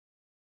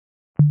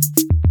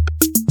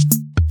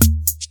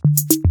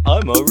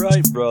I'm a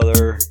Wright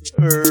brother.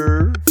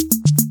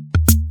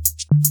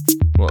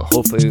 Well,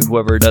 hopefully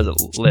whoever does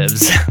it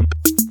lives.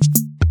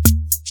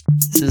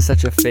 This is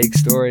such a fake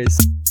stories.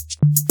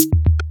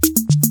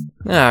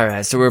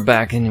 Alright, so we're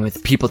back in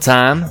with People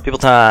Time. People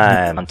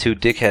Time on Two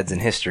Dickheads in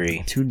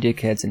History. Two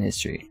dickheads in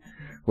history.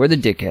 We're the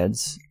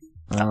dickheads.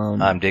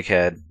 I'm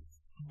Dickhead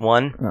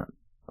 1.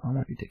 I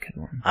want to be dickhead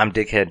 1. I'm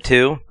Dickhead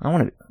 2. I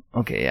want to...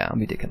 Okay, yeah, I'll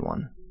be dickhead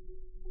 1.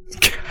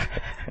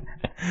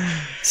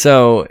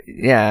 So,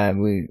 yeah,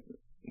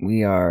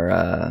 we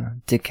are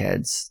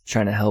dickheads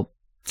trying to help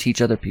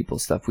teach other people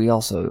stuff. We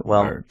also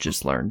are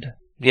just learned.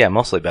 Yeah,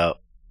 mostly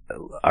about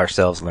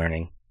ourselves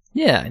learning.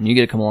 Yeah, and you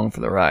get to come along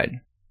for the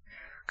ride.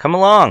 Come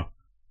along.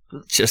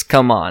 Just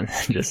come on.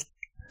 Just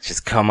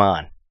come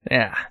on.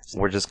 Yeah.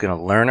 We're just going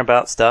to learn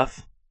about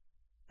stuff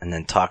and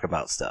then talk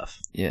about stuff.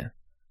 Yeah.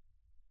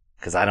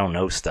 Because I don't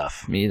know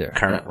stuff. Me either.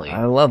 Currently.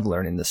 I love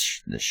learning this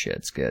shit.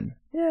 It's good.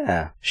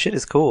 Yeah. Shit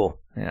is cool.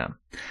 Yeah.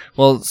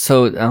 Well,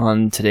 so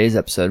on today's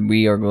episode,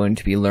 we are going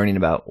to be learning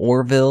about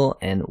Orville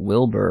and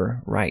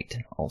Wilbur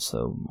Wright,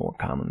 also more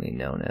commonly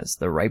known as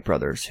the Wright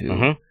brothers, who...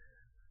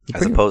 Mm-hmm.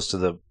 As opposed to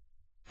the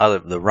other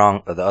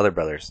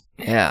brothers.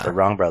 Yeah. The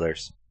wrong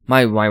brothers.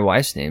 My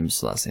wife's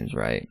last name's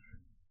Wright.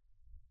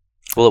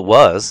 Well, it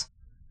was.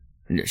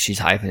 She's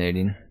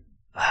hyphenating.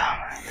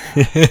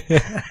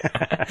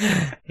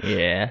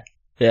 Yeah.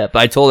 Yeah, but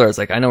I told her, I was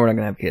like, I know we're not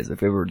going to have kids.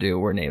 If we ever do,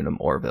 we're naming them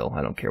Orville.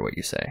 I don't care what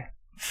you say.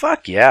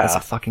 Fuck yeah. That's a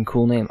fucking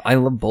cool name. I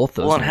love both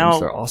those names.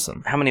 They're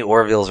awesome. How many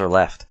Orvilles are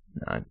left?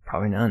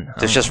 Probably none.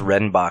 There's just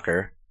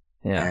Redenbacher.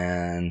 Yeah.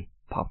 And...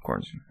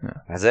 Popcorns. Yeah.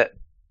 That's it?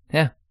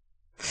 Yeah.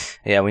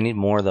 Yeah, we need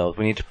more of those.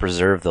 We need to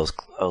preserve those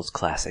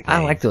classic names.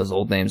 I like those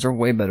old names. They're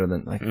way better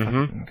than,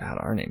 fucking, God,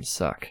 our names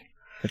suck.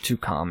 They're too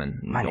common.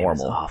 My normal. name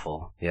is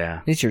awful. Yeah.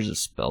 At least yours is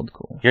spelled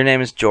cool. Your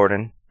name is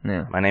Jordan.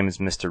 Yeah. My name is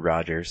Mr.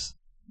 Rogers.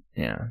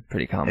 Yeah,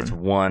 pretty common. It's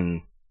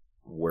one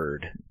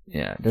word.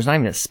 Yeah, there's not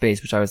even a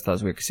space, which I always thought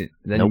was weird, because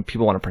then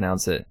people want to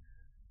pronounce it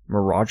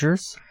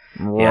Rogers?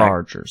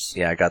 Rogers.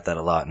 Yeah, I got that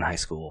a lot in high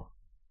school.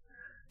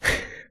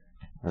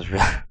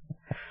 It's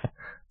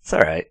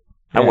alright.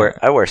 Yeah.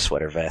 I wear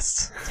sweater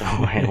vests, so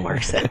it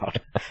works out.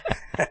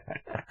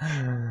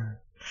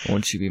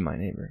 Won't you be my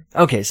neighbor?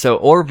 Okay, so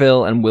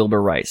Orville and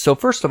Wilbur Wright. So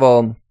first of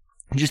all,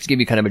 just to give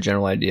you kind of a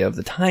general idea of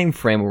the time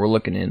frame we're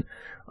looking in,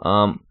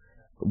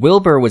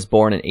 Wilbur was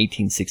born in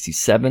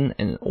 1867,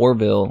 and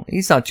Orville,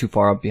 he's not too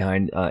far up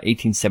behind,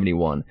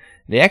 1871.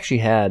 They actually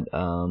had,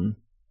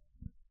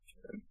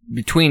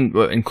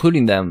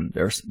 including them,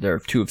 there are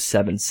 2 of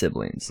 7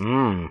 siblings.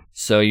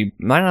 So you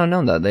might not have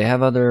known that. They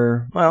have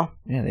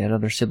they had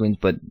other siblings,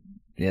 but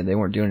yeah, they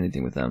weren't doing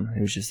anything with them.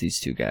 It was just these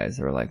 2 guys.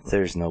 They were like...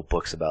 There's no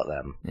books about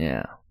them.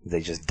 Yeah. They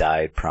just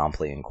died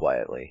promptly and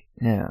quietly.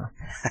 Yeah.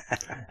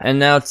 And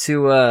now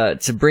to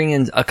bring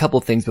in a couple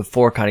things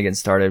before kind of getting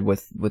started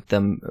with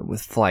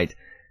flight,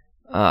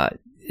 it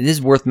is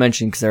worth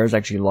mentioning because there's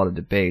actually a lot of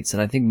debates,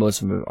 and I think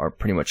most of them are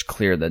pretty much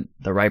clear that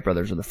the Wright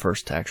brothers are the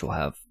first to actually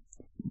have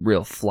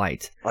real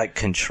flight. Like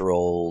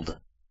controlled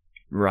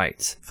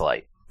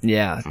flight.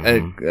 Yeah.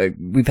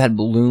 We've had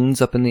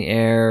balloons up in the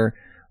air.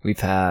 We've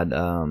had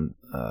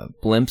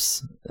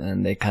blimps,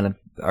 and they kind of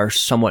are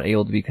somewhat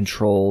able to be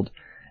controlled.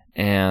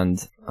 And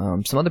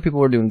some other people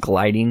were doing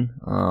gliding.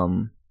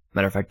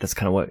 Matter of fact, that's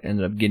kind of what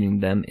ended up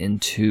getting them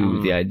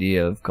into the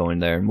idea of going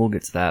there, and we'll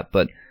get to that.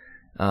 But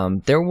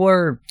there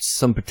were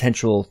some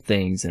potential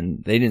things,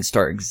 and they didn't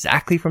start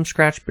exactly from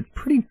scratch, but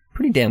pretty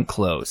damn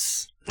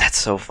close. That's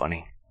so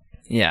funny.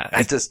 Yeah.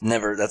 That's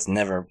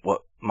never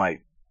what my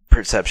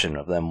perception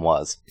of them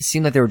was. It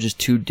seemed like they were just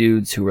 2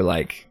 dudes who were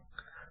like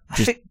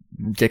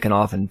dicking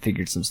off and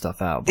figured some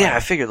stuff out. Yeah, I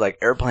figured like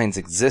airplanes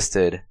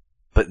existed,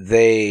 but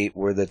they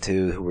were the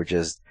 2 who were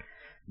just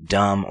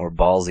dumb or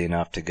ballsy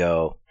enough to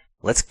go,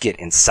 let's get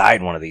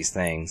inside one of these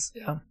things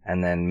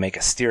and then make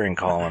a steering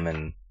column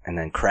and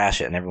then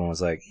crash it. And everyone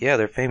was like, yeah,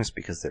 they're famous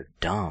because they're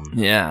dumb.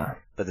 Yeah.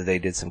 But that they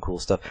did some cool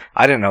stuff.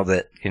 I didn't know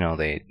that,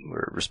 they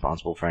were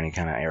responsible for any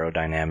kind of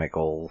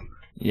aerodynamical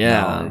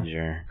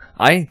knowledge.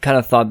 I kind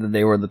of thought that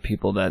they were the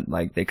people that,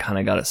 like, they kind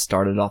of got it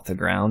started off the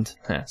ground,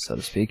 so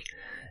to speak.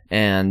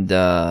 And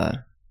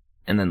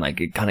then,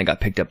 like, it kind of got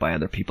picked up by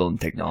other people and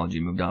technology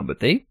moved on. But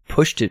they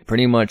pushed it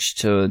pretty much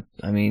to,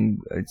 I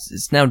mean,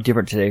 it's now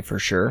different today for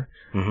sure.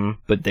 Mm-hmm.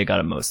 But they got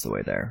it most of the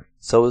way there.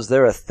 So was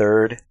there a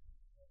 3rd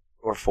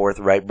or 4th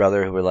Wright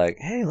brother who were like,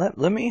 hey, let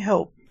me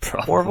help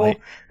Orville?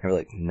 They were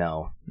like,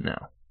 no.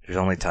 There's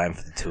only time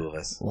for the 2 of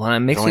us. Well, it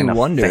makes me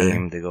wonder.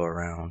 Fame to go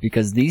around.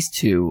 Because these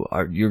 2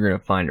 you're going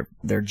to find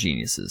they're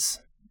geniuses.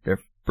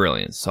 They're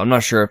brilliant. So I'm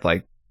not sure if,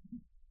 like,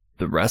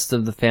 the rest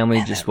of the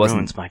family just wasn't...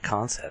 ruins my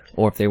concept.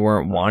 Or if they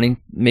weren't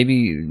wanting...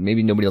 Maybe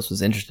nobody else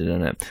was interested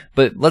in it.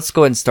 But let's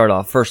go ahead and start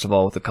off, first of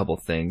all, with a couple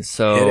of things.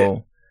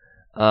 So,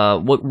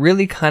 what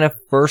really kind of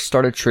first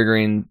started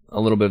triggering a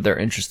little bit of their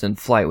interest in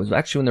flight was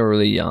actually when they were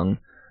really young.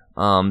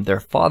 Their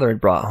father had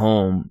brought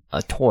home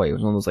a toy. It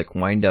was one of those, like,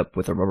 wind up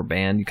with a rubber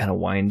band. You kind of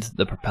wind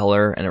the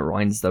propeller and it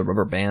winds the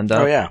rubber band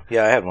up. Oh, yeah.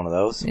 Yeah, I had one of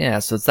those. Yeah,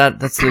 so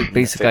that's the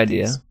basic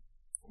idea.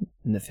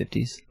 In the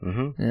 50s?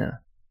 Mm-hmm. Yeah.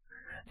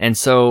 And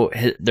so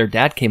their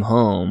dad came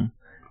home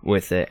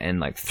with it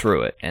and like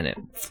threw it, and it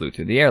flew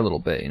through the air a little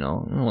bit. It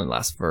only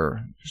lasted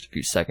for just a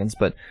few seconds,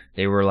 but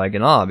they were like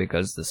in awe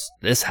because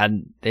they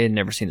had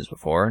never seen this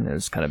before, and it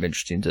was kind of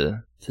interesting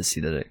to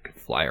see that it could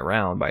fly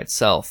around by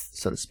itself,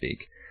 so to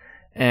speak.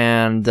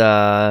 And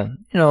that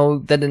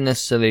didn't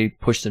necessarily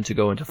push them to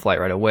go into flight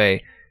right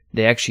away.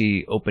 They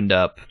actually opened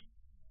up.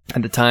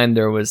 At the time,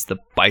 there was the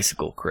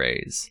bicycle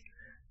craze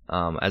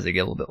as they get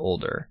a little bit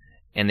older,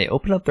 and they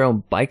opened up their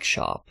own bike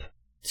shop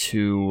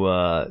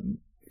to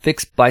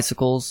fix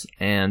bicycles,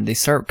 and they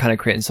start kind of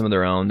creating some of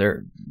their own.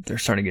 They're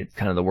starting to get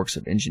kind of the works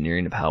of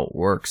engineering of how it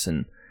works,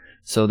 and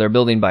so they're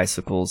building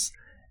bicycles,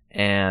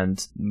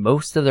 and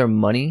most of their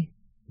money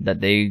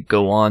that they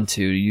go on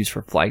to use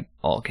for flight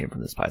all came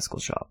from this bicycle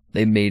shop.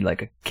 They made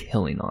like a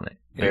killing on it.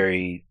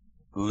 Very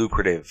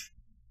lucrative.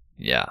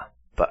 Yeah.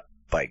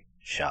 Bike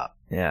shop.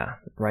 Yeah,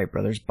 Wright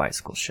Brothers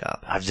Bicycle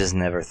Shop. I've just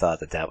never thought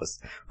that was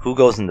who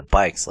goes into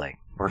bikes like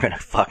we're gonna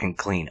fucking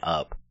clean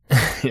up.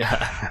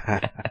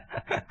 Yeah.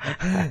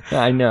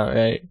 I know,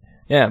 right?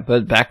 Yeah,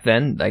 but back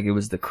then, like, it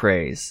was the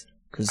craze.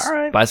 Because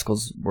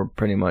bicycles were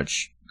pretty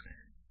much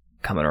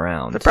coming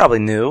around. They're probably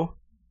new,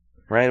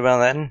 right about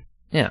then?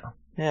 Yeah.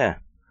 Yeah.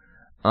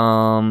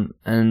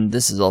 And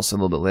this is also a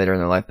little bit later in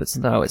their life, but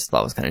something I always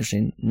thought was kind of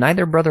interesting.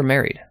 Neither brother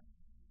married.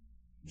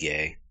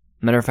 Yay.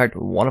 Matter of fact,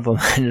 one of them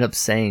ended up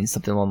saying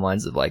something along the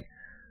lines of, like,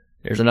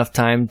 there's enough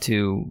time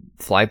to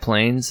fly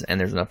planes, and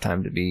there's enough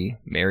time to be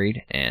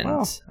married, and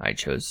I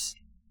chose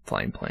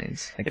flying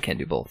planes. I can't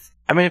do both.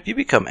 I mean, if you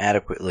become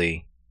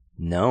adequately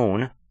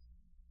known,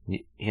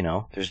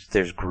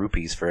 there's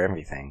groupies for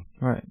everything.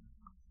 Right.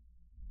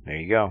 There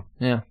you go.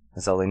 Yeah.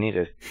 That's all they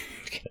needed.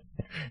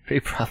 They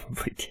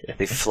probably did.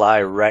 They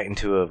fly right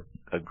into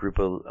a group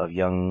of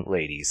young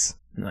ladies.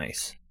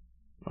 Nice.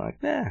 I'm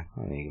like, I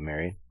don't need to get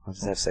married. I'll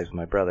just have sex with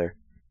my brother.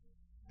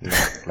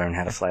 Learn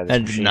how to fly this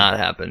That machine. did not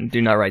happen. Do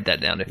not write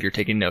that down if you're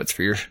taking notes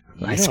for your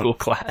high school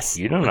class.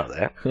 You don't know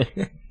that.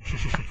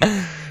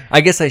 I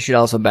guess I should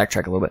also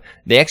backtrack a little bit.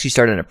 They actually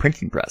started a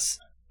printing press,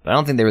 but I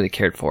don't think they really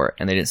cared for it,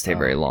 and they didn't stay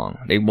very long.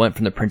 They went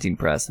from the printing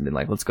press and been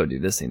like, let's go do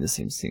this thing.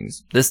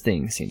 This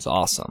thing seems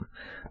awesome.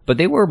 But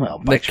they were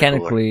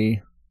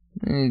mechanically...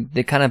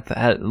 They kind of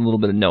had a little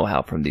bit of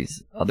know-how from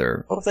these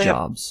other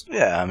jobs.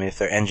 I mean, if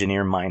they're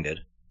engineer-minded.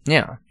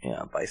 Yeah.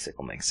 Yeah, a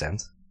bicycle makes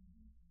sense.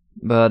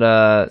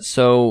 But,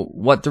 so,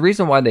 the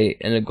reason why they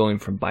ended up going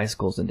from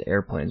bicycles into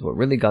airplanes, what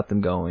really got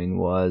them going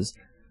was,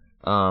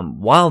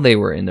 while they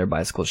were in their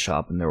bicycle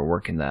shop and they were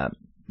working that,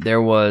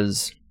 there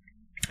was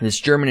this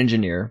German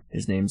engineer,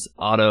 his name's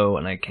Otto,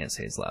 and I can't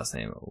say his last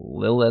name,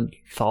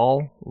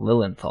 Lilienthal?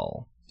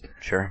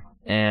 Sure.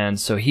 And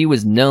so he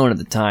was known at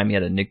the time, he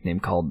had a nickname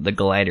called the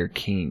Glider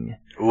King.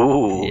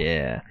 Ooh.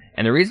 Yeah.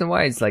 And the reason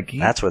why is like...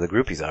 That's where the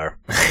groupies are.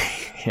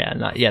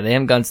 they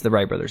haven't gone to the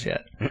Wright Brothers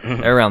yet.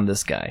 They're around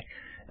this guy.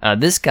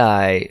 This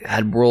guy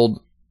had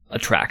world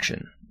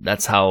attraction.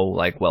 That's how,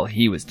 well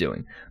he was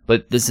doing.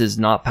 But this is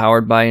not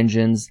powered by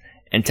engines,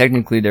 and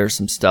technically there's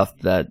some stuff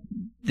that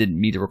didn't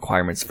meet the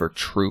requirements for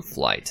true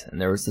flight.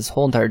 And there was this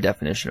whole entire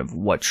definition of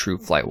what true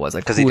flight was.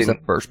 Like, who was the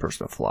first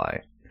person to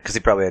fly? Because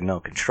he probably had no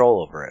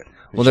control over it.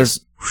 Well, there's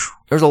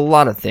a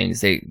lot of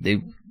things.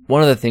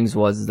 One of the things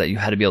was that you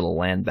had to be able to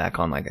land back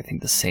on, I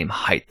think, the same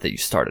height that you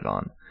started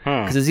on.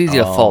 Because it's easy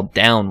to fall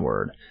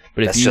downward.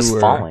 But that's if you just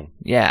were falling.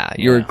 Yeah,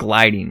 you were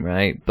gliding,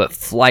 right? But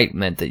flight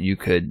meant that you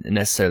could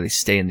necessarily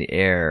stay in the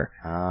air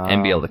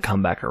and be able to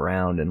come back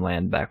around and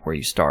land back where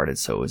you started.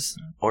 So it was...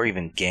 Or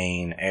even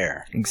gain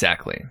air.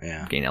 Exactly.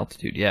 Yeah. Gain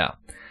altitude, yeah.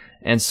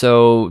 And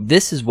so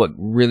this is what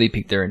really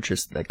piqued their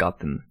interest that got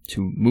them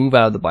to move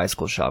out of the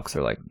bicycle shop, because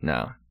they're like,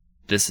 no,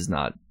 this is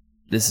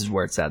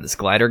where it's at. This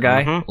glider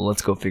guy, well,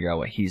 let's go figure out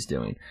what he's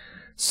doing.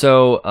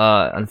 So,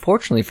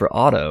 unfortunately for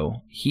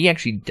Otto, he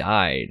actually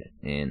died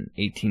in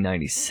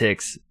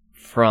 1896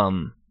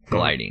 from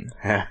gliding.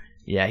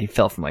 Yeah, he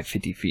fell from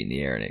 50 feet in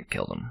the air and it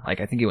killed him. I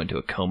think he went to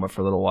a coma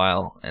for a little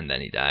while and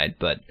then he died,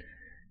 but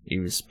he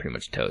was pretty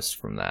much toast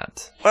from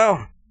that.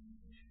 Well,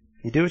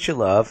 you do what you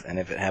love, and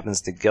if it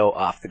happens to go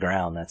off the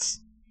ground, that's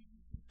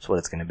what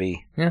it's going to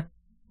be. Yeah,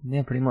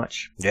 pretty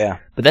much. Yeah.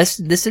 But this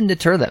didn't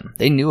deter them.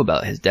 They knew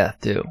about his death,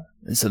 too.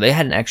 And so they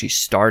hadn't actually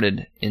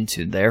started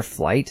into their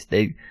flight.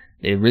 They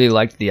really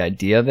liked the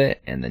idea of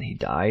it, and then he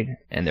died,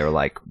 and they were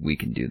like, we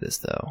can do this,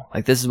 though.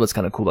 This is what's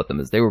kind of cool about them,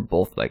 is they were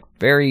both,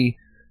 very,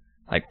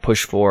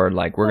 push forward,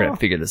 we're going to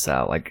figure this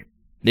out.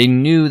 They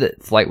knew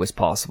that flight was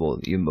possible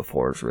even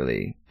before it's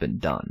really been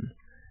done.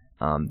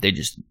 They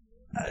just...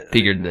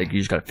 figured you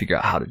just got to figure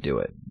out how to do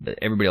it. But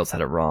everybody else had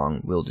it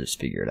wrong. We'll just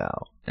figure it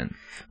out. And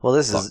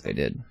they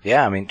did.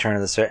 Yeah, I mean, turn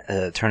of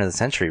the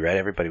century, right?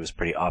 Everybody was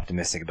pretty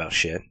optimistic about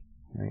shit.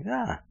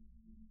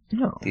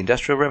 No. The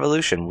Industrial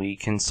Revolution. We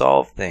can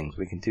solve things.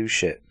 We can do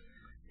shit.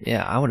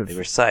 Yeah, I would have. They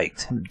were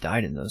psyched. I would have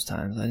died in those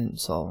times. I didn't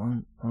solve.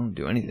 I don't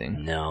do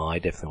anything. No, I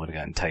definitely would have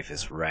gotten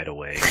typhus right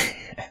away.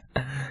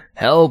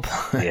 Help!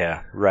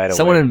 Yeah, right away.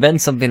 Someone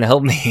invent something to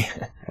help me.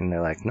 And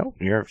they're like, nope,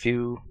 you're a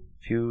few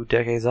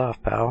decades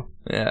off, pal.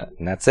 Yeah.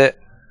 And that's it.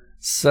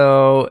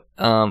 So,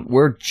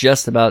 we're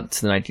just about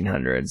to the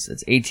 1900s.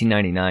 It's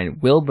 1899.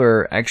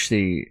 Wilbur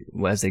actually,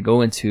 as they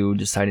go into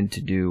deciding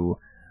to do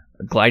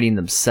gliding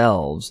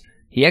themselves,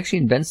 he actually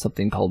invents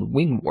something called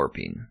wing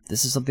warping.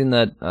 This is something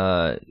that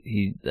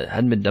that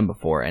hadn't been done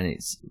before, and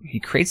he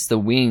creates the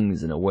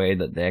wings in a way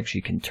that they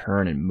actually can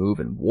turn and move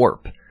and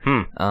warp,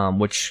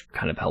 which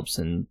kind of helps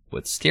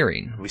with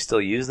steering. We still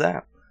use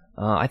that?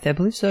 I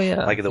believe so.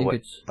 Yeah, like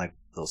like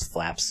those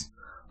flaps.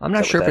 I'm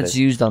not sure if it's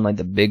used on like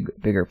the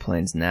bigger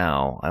planes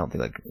now. I don't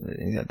think like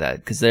anything like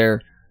that, because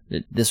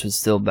this was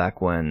still back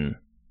when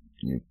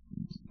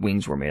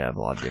wings were made out of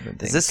a lot of different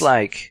things. Is this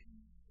like?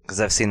 Because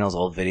I've seen those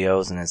old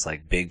videos, and it's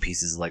like big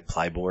pieces of like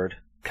plyboard.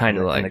 Kind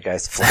of like. And the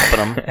guy's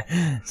flapping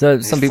them. So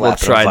some people have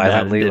tried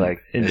violently, that.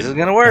 This is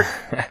going to work.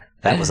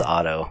 That was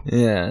Otto.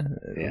 Yeah.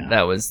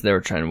 They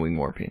were trying to wing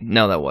warping.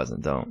 No, that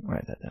wasn't. Don't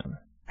write that down.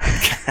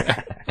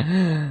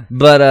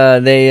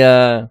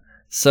 But,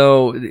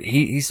 so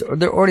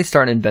they're already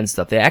starting to invent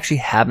stuff. They actually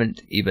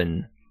haven't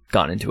even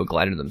gotten into a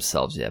glider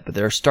themselves yet, but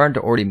they're starting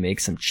to already make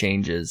some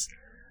changes,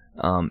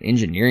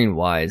 engineering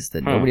wise,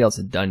 that nobody else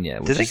had done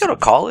yet. Did they go to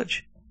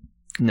college?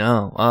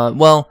 No.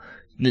 Well,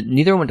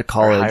 neither went to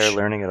college. Or higher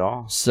learning at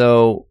all.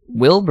 So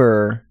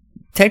Wilbur,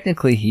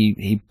 technically,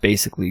 he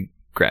basically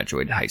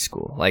graduated high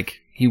school.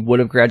 Like, he would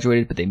have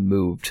graduated, but they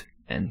moved,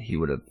 and he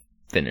would have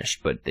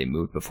finished, but they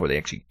moved before they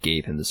actually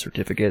gave him the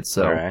certificate.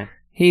 So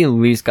he at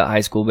least got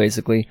high school,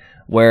 basically.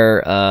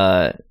 Where,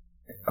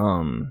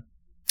 Orville,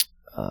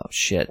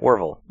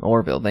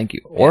 thank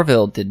you. Yeah.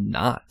 Orville did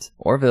not.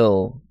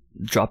 Orville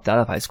dropped out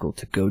of high school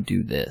to go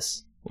do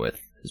this with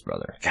his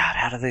brother. God,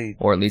 how do they...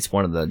 Or at least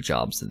one of the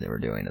jobs that they were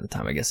doing at the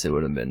time. I guess it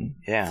would have been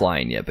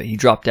flying yet, but he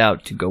dropped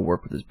out to go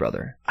work with his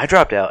brother. I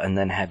dropped out and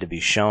then had to be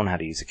shown how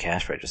to use a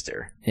cash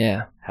register.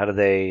 Yeah. How do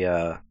they...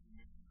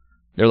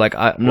 They're like,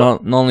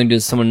 not only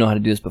does someone know how to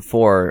do this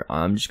before,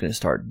 I'm just going to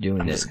start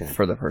doing it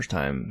for the first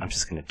time. I'm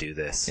just going to do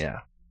this. Yeah.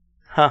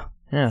 Huh.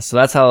 Yeah, so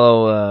that's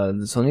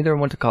how... so neither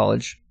went to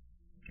college.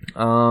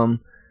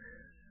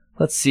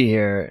 Let's see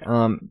here.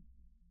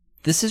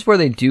 This is where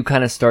they do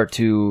kind of start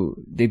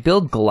to... They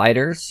build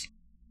gliders.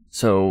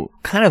 So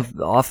kind of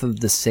off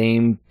of the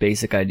same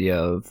basic idea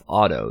of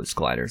Otto's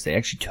gliders. They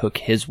actually took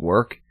his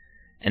work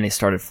and they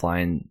started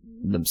flying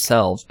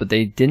themselves, but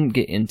they didn't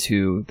get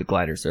into the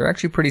gliders. They're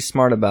actually pretty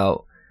smart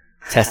about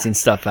testing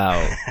stuff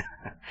out.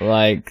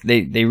 Like,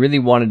 they really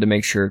wanted to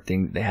make sure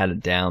they had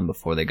it down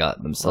before they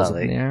got themselves up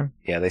in the air.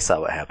 Yeah, they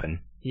saw what happened.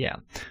 Yeah.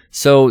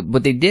 So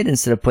what they did,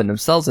 instead of putting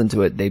themselves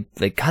into it,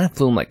 they kind of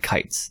flew them like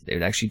kites. They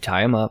would actually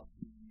tie them up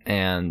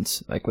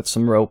and like with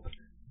some rope,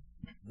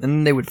 and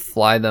then they would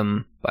fly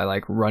them by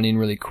like running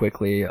really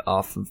quickly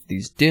off of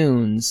these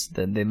dunes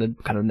that they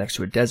lived kind of next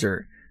to a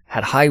desert,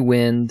 had high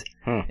wind,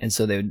 and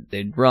so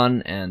they'd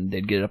run and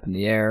they'd get it up in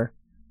the air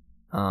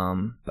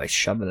by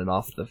shoving it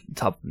off the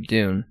top of the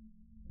dune,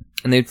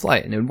 and they'd fly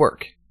it and it would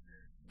work.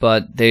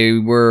 But they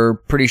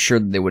were pretty sure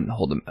that they wouldn't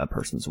hold a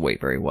person's weight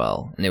very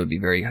well, and they would be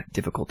very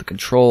difficult to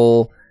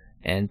control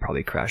and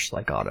probably crash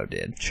like Otto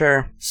did.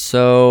 Sure.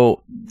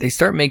 So they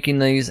start making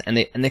these, and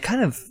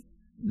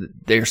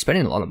they're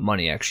spending a lot of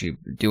money actually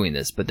doing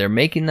this, but they're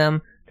making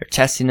them, they're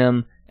testing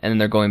them, and then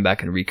they're going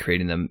back and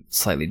recreating them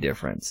slightly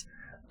different.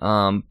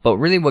 But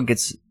really what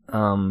gets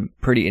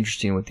pretty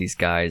interesting with these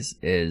guys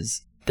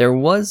is there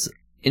was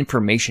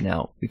information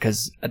out,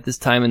 because at this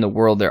time in the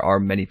world there are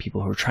many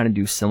people who are trying to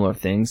do similar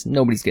things.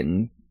 Nobody's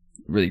getting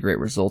really great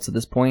results at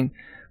this point,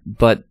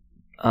 but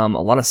a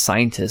lot of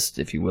scientists,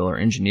 if you will, or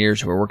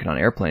engineers who are working on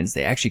airplanes,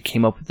 they actually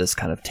came up with this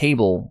kind of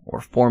table or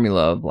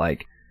formula of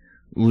like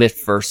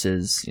lift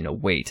versus,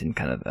 weight, and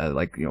kind of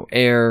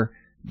air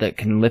that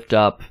can lift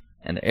up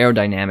and the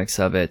aerodynamics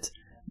of it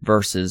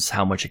versus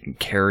how much it can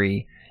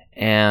carry.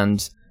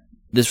 And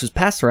this was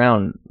passed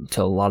around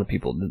to a lot of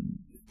people.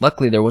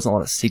 Luckily, there wasn't a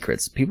lot of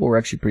secrets. People were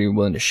actually pretty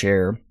willing to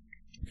share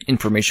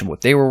information,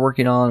 what they were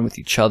working on with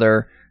each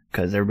other,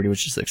 because everybody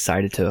was just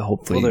excited to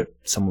hopefully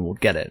someone will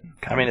get it.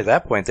 I mean, at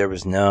that point, there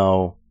was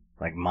no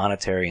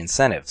monetary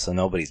incentive, so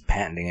nobody's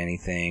patenting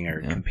anything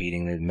or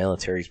competing. The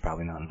military's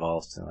probably not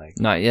involved. So,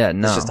 not yet,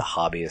 no. It's just a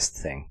hobbyist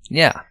thing.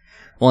 Yeah.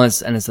 Well,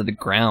 it's at the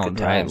ground,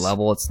 right,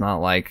 level. It's not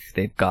like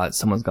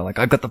someone's got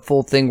I've got the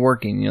full thing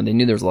working. They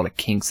knew there was a lot of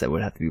kinks that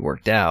would have to be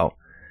worked out.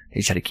 They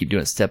just had to keep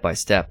doing it step by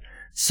step.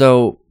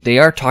 So they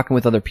are talking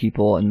with other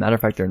people, and matter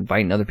of fact, they're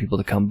inviting other people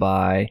to come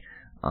by.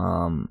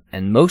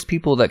 And most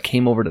people that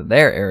came over to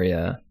their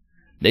area,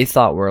 they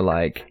thought were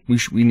like,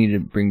 we need to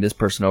bring this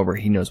person over.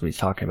 He knows what he's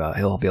talking about.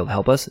 He'll be able to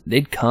help us.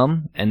 They'd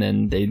come, and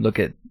then they'd look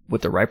at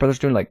what the Wright brothers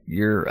doing, like,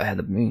 you're ahead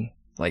of me.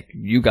 Like,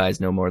 you guys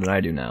know more than I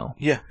do now.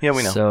 Yeah,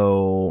 we know.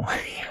 So,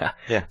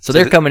 yeah. So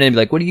they're coming in and be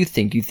like, what do you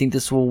think? Do you think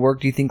this will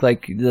work? Do you think,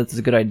 that's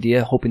a good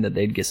idea? Hoping that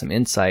they'd get some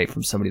insight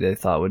from somebody they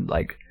thought would,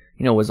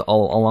 was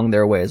all along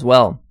their way as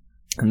well.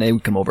 And they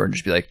would come over and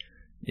just be like,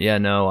 yeah,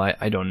 no,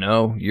 I don't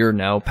know. You're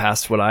now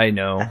past what I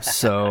know.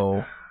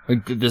 So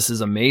this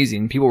is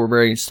amazing. People were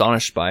very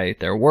astonished by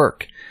their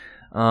work.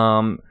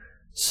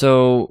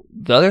 So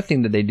the other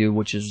thing that they do,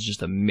 which is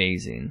just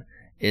amazing,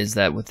 is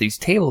that with these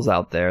tables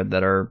out there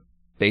that are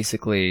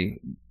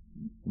basically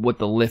what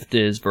the lift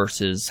is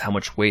versus how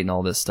much weight and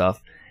all this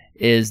stuff,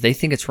 is they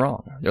think it's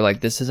wrong. They're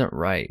like, this isn't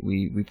right.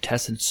 We've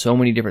tested so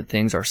many different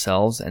things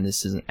ourselves, and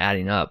this isn't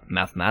adding up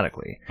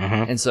mathematically.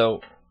 Mm-hmm. And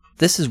so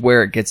this is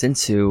where it gets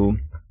into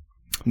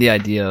the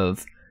idea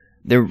of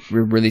we're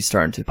really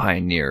starting to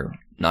pioneer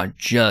not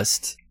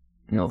just,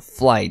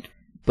 flight,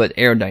 but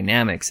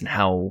aerodynamics and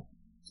how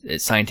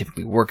it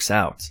scientifically works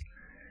out.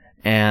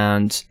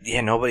 And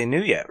yeah, nobody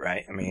knew yet,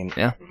 right? I mean,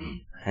 yeah.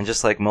 And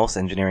just like most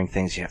engineering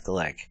things, you have to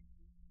like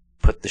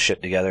put the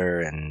shit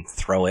together and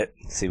throw it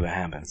and see what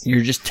happens.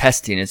 You're just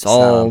testing. It's not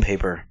all on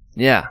paper.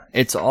 Yeah,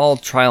 it's all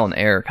trial and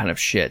error kind of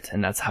shit,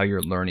 and that's how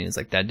you're learning. It's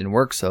like, that didn't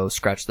work, so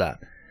scratch that.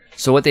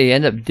 So what they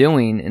end up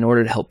doing in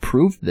order to help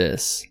prove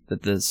this,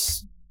 that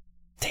this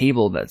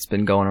table that's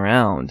been going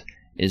around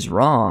is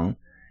wrong,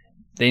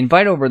 they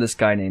invite over this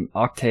guy named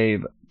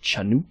Octave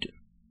Chanute.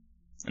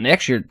 And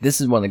actually,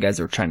 this is one of the guys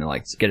they were trying to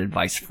like get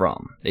advice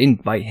from. They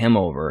invite him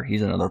over.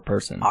 He's another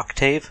person.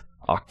 Octave?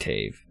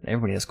 Octave.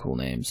 Everybody has cool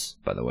names,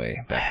 by the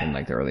way, back in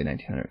like the early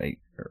 1900s,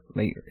 or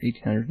late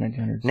 1800s,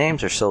 1900s.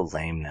 Names are so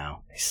lame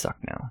now. They suck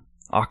now.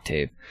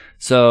 Octave.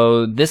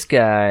 So this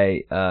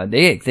guy,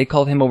 they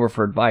called him over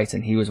for advice,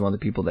 and he was one of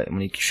the people that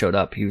when he showed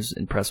up, he was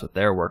impressed with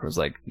their work. It was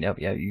like, yep,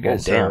 yeah, you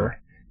guys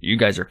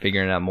are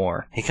figuring it out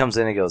more. He comes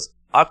in and he goes,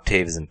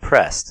 Octave is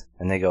impressed.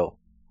 And they go,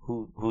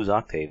 who's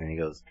Octave? And he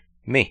goes,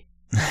 me.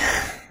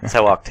 That's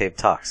how Octave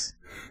talks.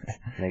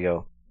 And they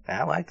go,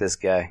 I like this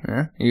guy.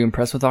 Are you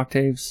impressed with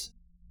Octaves?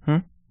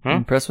 You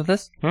impressed with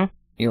this?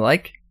 You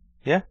like?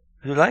 Yeah.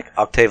 You like?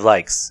 Octave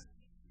likes.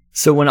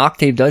 So when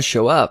Octave does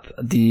show up,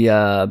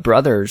 the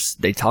brothers,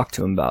 they talk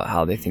to him about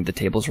how they think the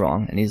table's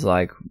wrong. And he's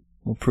like,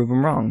 we'll prove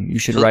him wrong. You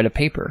should write a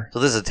paper. So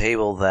this is a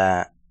table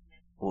that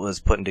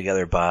was put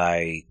together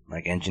by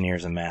like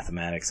engineers and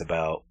mathematics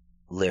about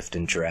lift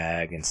and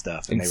drag and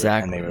stuff. And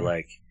exactly. They were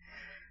like,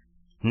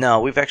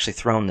 no, we've actually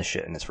thrown the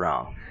shit and it's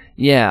wrong.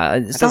 Yeah,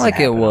 it's not like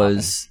it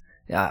was...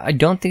 I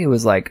don't think it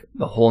was like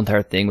the whole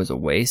entire thing was a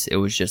waste. It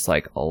was just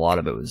like a lot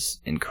of it was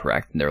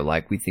incorrect. And they're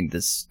like, we think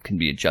this can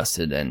be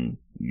adjusted and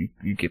you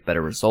get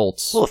better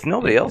results. Well, if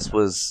nobody else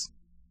was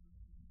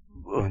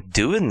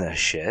doing this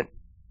shit,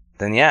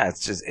 then yeah,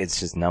 it's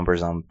just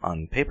numbers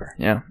on paper.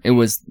 Yeah, it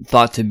was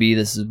thought to be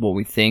this is what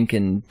we think,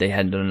 and they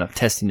hadn't done enough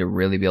testing to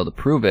really be able to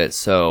prove it.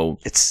 So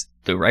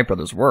the Wright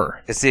brothers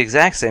were. It's the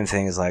exact same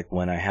thing as like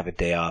when I have a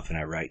day off and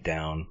I write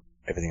down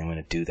everything I'm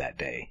going to do that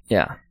day.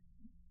 Yeah.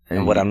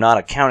 And what I'm not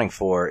accounting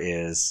for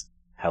is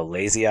how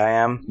lazy I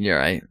am. You're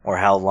right. Or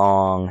how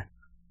long,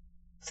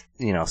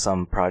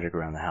 some project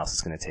around the house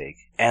is going to take.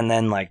 And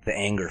then, like, the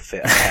anger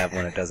fit I have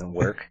when it doesn't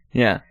work.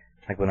 Yeah.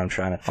 Like when I'm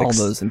trying to fix all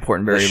those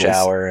important variables. The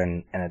shower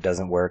and it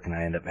doesn't work and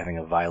I end up having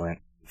a violent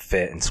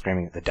fit and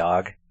screaming at the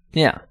dog.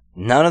 Yeah.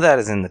 None of that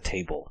is in the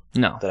table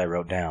that I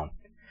wrote down.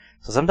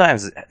 So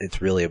sometimes it's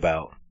really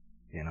about,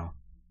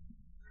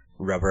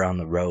 rubber on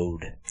the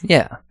road.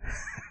 Yeah.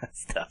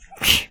 Stuff.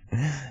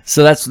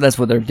 So that's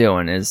what they're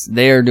doing, is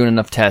they are doing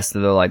enough tests that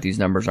they're like, these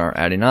numbers aren't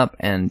adding up,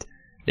 and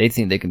they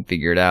think they can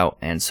figure it out.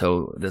 And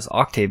so this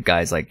Octave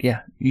guy's like,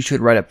 yeah, you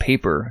should write a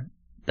paper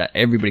that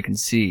everybody can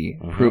see,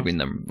 proving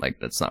them like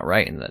that's not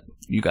right and that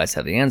you guys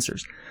have the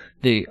answers.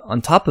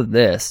 On top of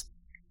this,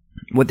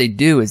 what they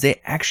do is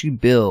they actually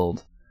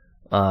build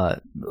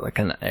like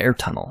an air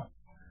tunnel.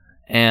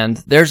 And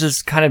theirs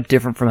is kind of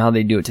different from how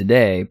they do it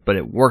today, but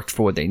it worked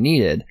for what they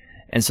needed.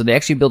 And so they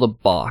actually build a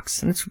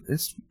box, and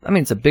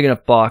it's a big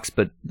enough box,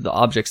 but the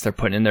objects they're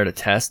putting in there to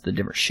test the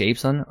different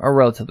shapes on are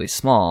relatively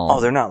small. Oh,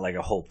 they're not like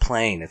a whole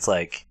plane. It's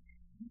like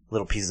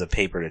little pieces of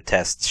paper to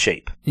test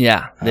shape.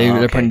 Yeah,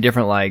 they're putting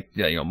different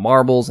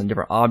marbles and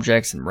different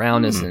objects and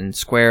roundness and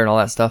square and all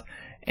that stuff,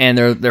 and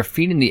they're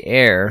feeding the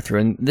air through.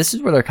 And this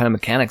is where their kind of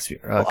mechanics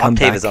come Octave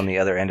back. is on the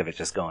other end of it,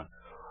 just going.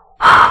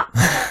 What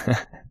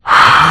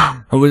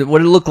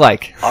did it look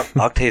like?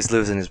 Octave's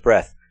losing his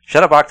breath.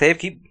 Shut up, Octave.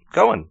 Keep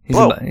going. He's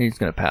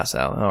going to pass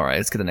out. All right,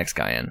 let's get the next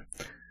guy in.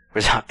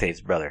 Where's Octave's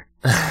brother?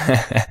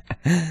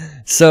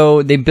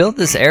 So they built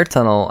this air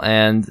tunnel,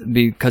 and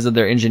because of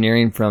their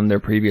engineering from their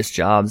previous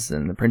jobs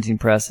in the printing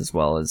press as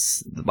well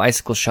as the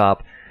bicycle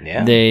shop,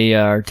 they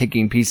are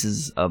taking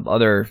pieces of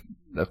other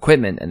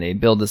equipment and they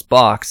build this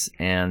box,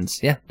 and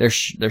they're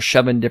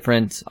shoving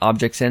different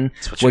objects in.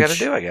 That's what you got to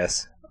do, I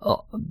guess.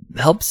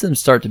 Helps them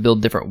start to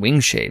build different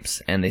wing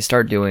shapes, and they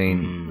start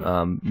doing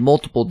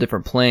multiple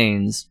different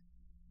planes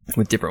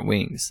with different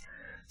wings.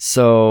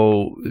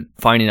 So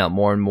finding out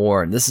more and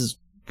more, and this is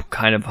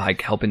kind of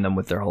like helping them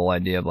with their whole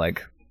idea of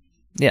like,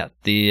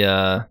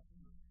 the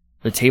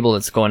table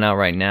that's going out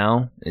right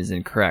now is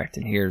incorrect,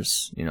 and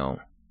here's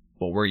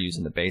what we're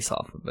using to base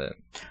off of it.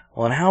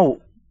 Well,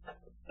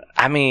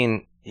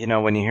 and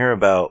when you hear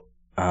about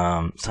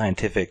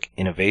scientific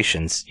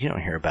innovations, you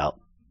don't hear about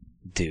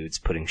dudes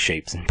putting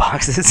shapes in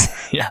boxes.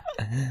 Yeah.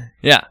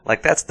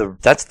 Like that's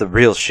the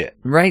real shit.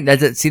 Right.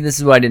 That's it. See, this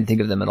is what I didn't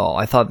think of them at all.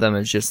 I thought them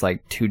as just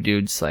like two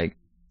dudes like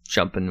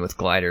jumping with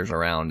gliders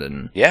around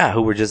and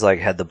who were just like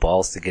had the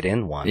balls to get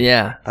in one.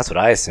 Yeah. That's what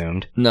I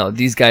assumed. No,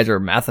 these guys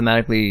are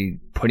mathematically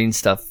putting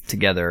stuff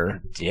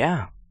together.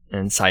 Yeah.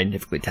 and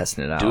scientifically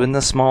testing it out. Doing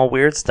the small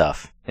weird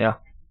stuff. Yeah.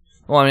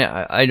 Well, I mean,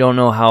 I don't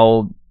know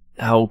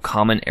how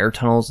common air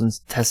tunnels and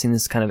testing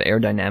this kind of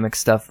aerodynamic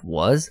stuff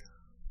was.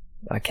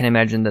 I can't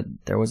imagine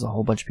that there was a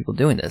whole bunch of people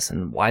doing this,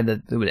 and why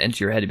it would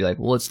enter your head to be like,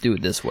 well, let's do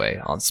it this way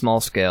on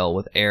small scale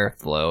with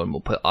airflow, and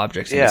we'll put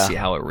objects in to see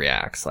how it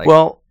reacts. Like,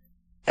 well,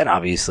 and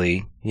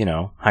obviously,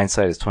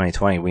 hindsight is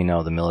 2020. We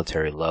know the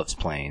military loves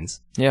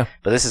planes. Yeah.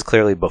 But this is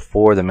clearly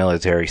before the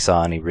military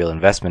saw any real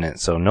investment in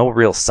it, so no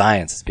real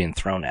science is being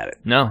thrown at it.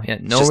 No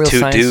It's real just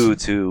science. two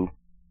dudes who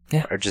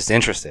are just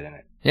interested in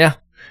it. Yeah.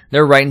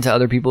 They're writing to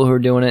other people who are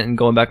doing it and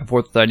going back and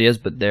forth with ideas,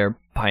 but they're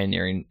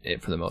pioneering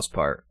it for the most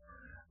part.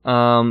 So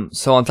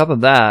on top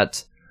of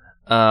that,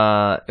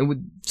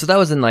 so that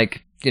was in the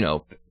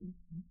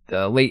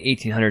late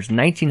 1800s.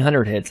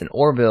 1900 hits, and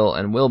Orville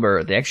and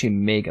Wilbur, they actually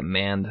make a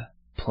manned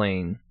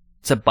plane.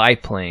 It's a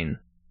biplane,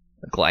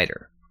 a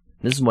glider.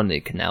 This is one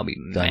that can now be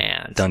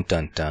manned. Dun,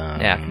 dun, dun.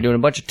 Yeah, after doing a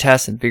bunch of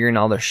tests and figuring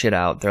all their shit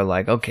out, they're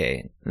like,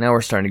 okay, now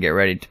we're starting to get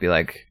ready to be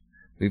like,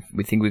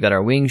 we think we got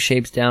our wing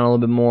shapes down a little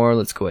bit more.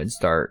 Let's go ahead and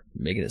start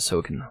making it so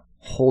it can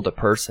hold a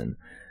person,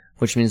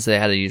 which means they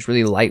had to use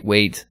really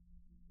lightweight,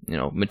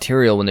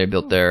 material when they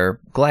built their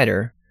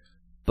glider,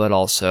 but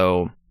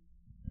also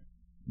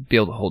be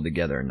able to hold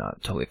together and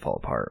not totally fall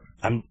apart.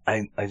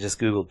 I just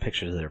googled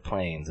pictures of their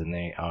planes, and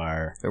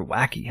they're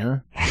wacky, huh?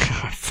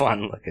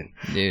 fun looking.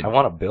 Dude, I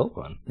want to build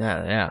one.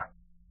 Yeah.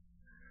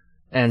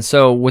 And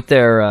so with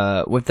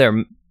their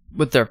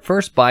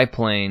first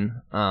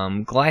biplane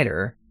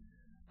glider,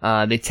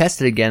 they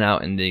tested again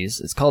out in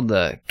these. It's called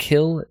the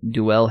Kill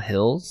Duell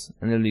Hills,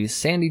 and they're these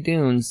sandy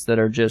dunes that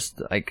are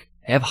just like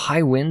have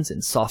high winds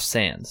and soft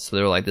sand. So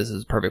they're like, this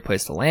is a perfect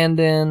place to land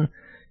in.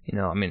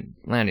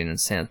 Landing in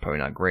sand is probably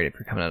not great if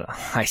you're coming at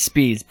high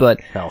speeds, but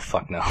no,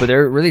 fuck no. But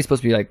they're really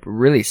supposed to be like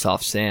really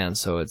soft sand,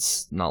 so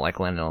it's not like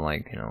landing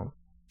on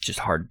just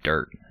hard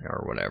dirt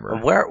or whatever.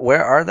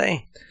 Where are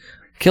they?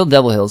 Kill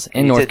Devil Hills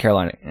in North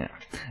Carolina. Yeah.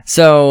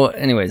 So,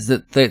 anyways,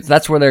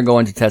 that's where they're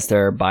going to test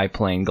their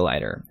biplane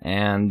glider,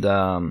 and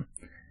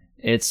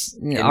it's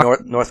in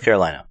North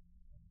Carolina.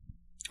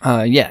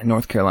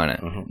 North Carolina.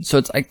 Mm-hmm. So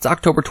it's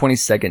October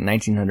 22nd,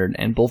 1900,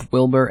 and both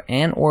Wilbur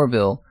and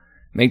Orville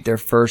make their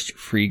first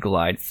free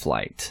glide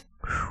flight.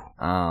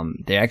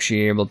 They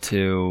actually are able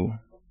to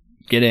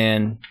get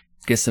in,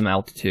 get some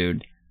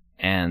altitude,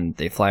 and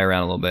they fly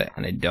around a little bit,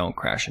 and they don't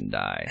crash and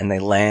die. And they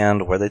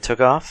land where they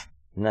took off?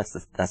 And that's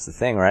the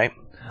thing, right?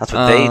 That's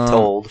what they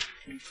told.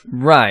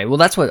 Right. Well,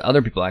 that's what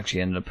other people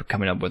actually ended up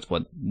coming up with,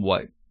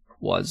 what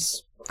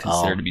was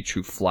considered to be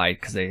true flight,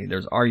 because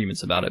there's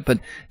arguments about it. But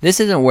this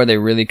isn't where they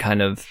really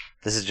kind of...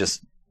 This is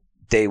just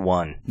day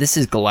one. This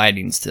is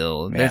gliding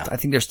still. Yeah. I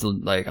think they're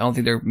still, I don't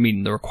think they're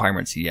meeting the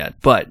requirements yet.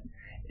 But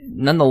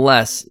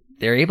nonetheless,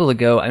 they're able to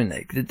go...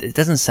 it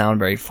doesn't sound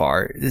very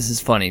far. This is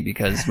funny,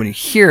 because when you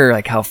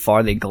hear how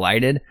far they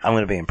glided... I'm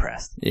going to be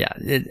impressed. Yeah.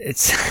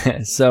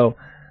 It's... So,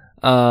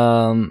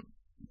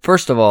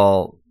 first of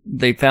all,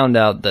 they found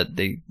out that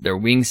their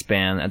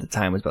wingspan at the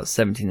time was about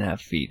 17.5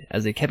 feet.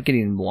 As they kept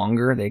getting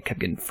longer, they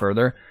kept getting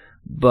further.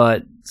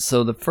 But,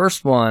 so the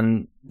first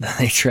one that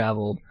they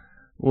traveled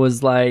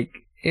was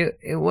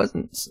it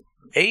wasn't...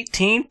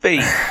 18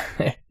 feet.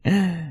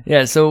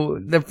 Yeah, so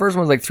the first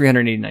one was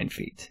 389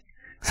 feet.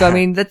 So,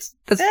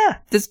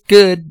 that's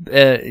good,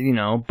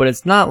 but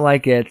it's not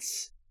like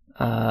it's,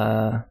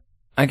 I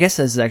guess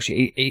this is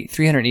actually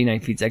 389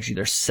 feet is actually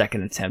their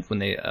second attempt when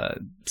they,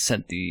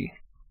 sent the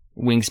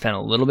wingspan a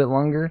little bit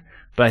longer,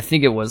 but I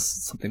think it was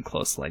something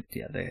close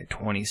they had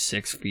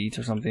 26 feet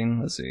or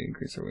something. Let's see,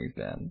 increase their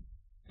wingspan.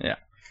 Yeah.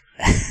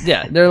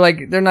 Yeah, they're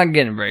not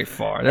getting very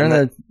far. They're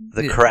in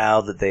the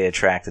crowd that they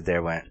attracted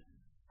there went,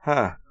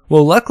 huh.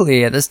 Well,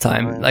 luckily at this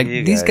time,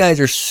 these guys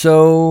are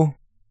so,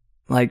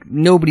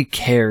 nobody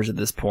cares at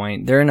this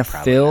point. They're in a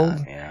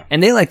field,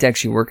 and they like to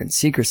actually work in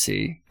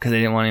secrecy because they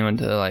didn't want anyone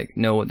to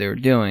know what they were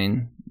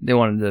doing. They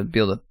wanted to be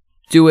able to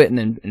do it and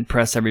then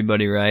impress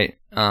everybody, right?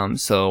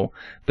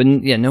 But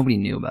nobody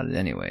knew about it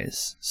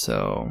anyways.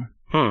 So,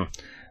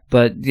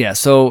 But yeah,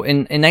 so in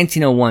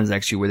 1901 is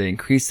actually where they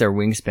increased their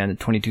wingspan to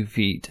 22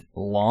 feet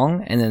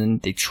long, and then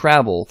they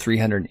travel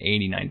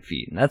 389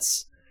 feet. And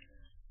that's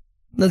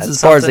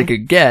as far as they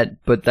could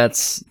get, but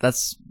that's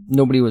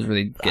nobody was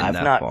really getting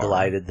that far. I've not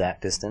glided that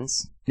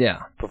distance.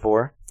 Yeah.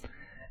 Before.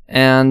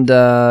 And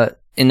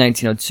in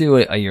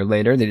 1902, a year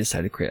later, they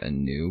decided to create a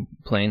new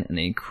plane, and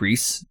they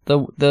increase the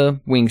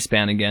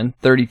wingspan again,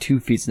 32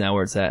 feet is now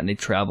where it's at, and they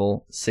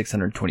travel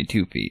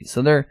 622 feet.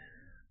 So they're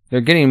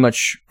getting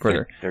much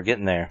further. They're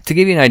getting there. To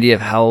give you an idea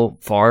of how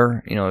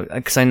far,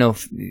 because I know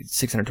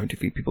 622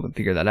 feet, people can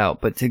figure that out,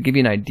 but to give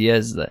you an idea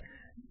is that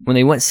when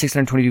they went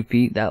 622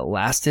 feet, that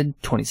lasted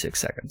 26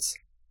 seconds.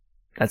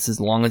 That's as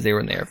long as they were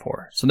in the air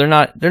for. So they're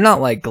not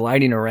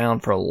gliding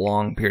around for a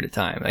long period of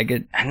time.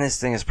 And this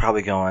thing is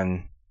probably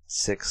going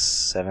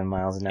 6-7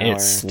 miles an hour.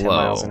 It's slow. 10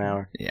 miles an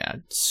hour. Yeah,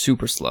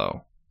 super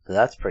slow. So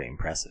that's pretty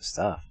impressive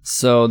stuff.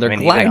 So they're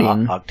gliding.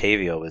 Even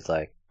Octavio was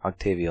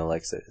Octavio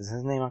likes it. Is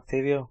his name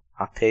Octavio?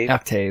 Octave?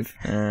 Octave.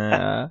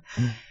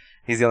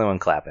 He's the only one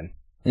clapping.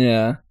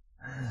 Yeah.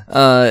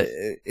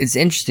 It's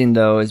interesting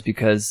though, is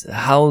because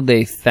how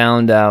they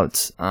found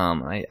out.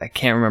 I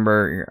can't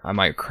remember. I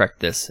might correct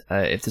this.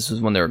 If this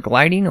was when they were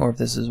gliding, or if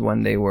this is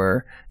when they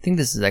were. I think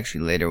this is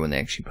actually later when they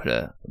actually put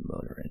a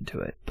motor into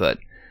it. But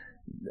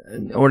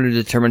in order to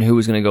determine who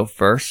was going to go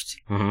first,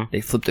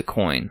 they flipped a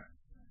coin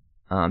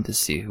to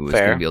see who was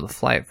going to be able to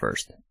fly it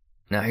first.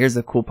 Now, here's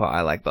the cool part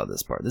I like about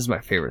this part. This is my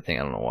favorite thing.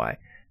 I don't know why.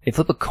 They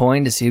flip a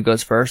coin to see who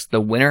goes first. The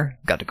winner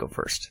got to go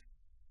first.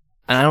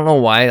 And I don't know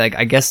why. Like,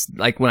 I guess,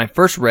 like, when I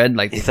first read,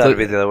 like... You thought it'd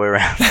be the other way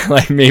around.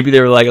 Like, maybe they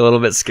were, like, a little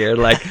bit scared.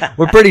 Like,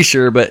 we're pretty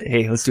sure, but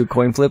hey, let's do a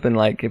coin flip. And,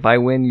 like, if I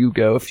win, you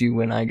go. If you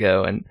win, I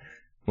go. And,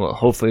 well,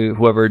 hopefully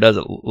whoever does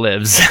it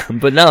lives.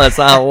 But no, that's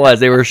not how it was.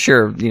 They were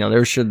sure, they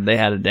were sure that they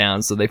had it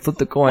down. So they flipped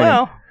the coin.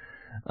 Well,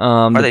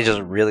 or they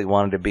just really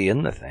wanted to be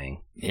in the thing.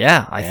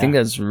 Yeah, I think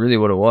that's really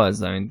what it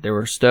was. I mean, they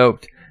were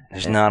stoked.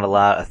 There's not a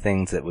lot of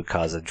things that would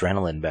cause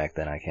adrenaline back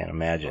then, I can't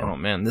imagine. Oh,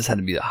 man, this had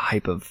to be the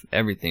hype of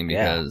everything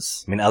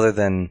because... I mean, other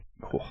than,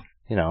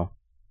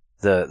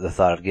 the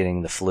thought of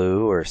getting the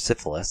flu or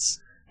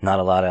syphilis, not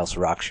a lot else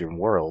rocks your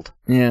world.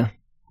 Yeah.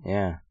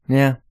 Yeah.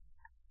 Yeah.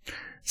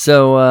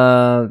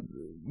 So,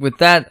 with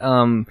that,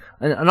 an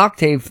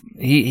Octave,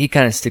 he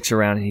kind of sticks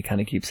around and he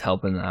kind of keeps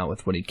helping out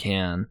with what he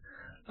can.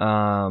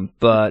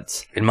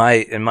 But... In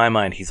my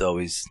mind, he's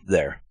always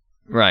there.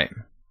 Right.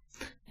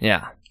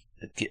 Yeah.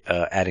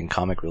 Adding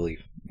comic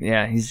relief.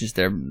 Yeah, he's just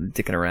there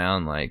dicking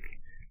around, like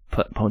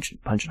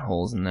punching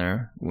holes in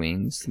their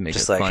wings to make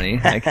just it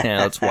funny. Like,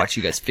 let's watch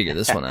you guys figure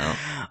this one out.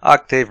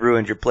 Octave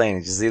ruined your plane.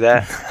 Did you see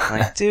that?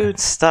 Like, dude,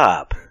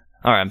 stop.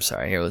 All right, I'm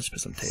sorry. Here, let's put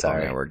some tape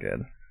on there. We're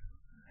good.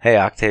 Hey,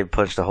 Octave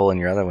punched a hole in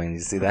your other wing. Did you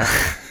see that?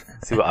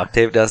 See what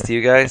Octave does to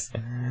you guys?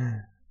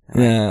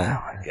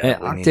 Yeah. Oh my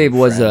God, Octave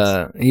was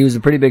he was a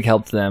pretty big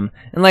help to them.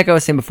 And like I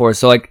was saying before,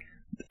 so like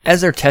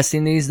as they're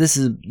testing these, this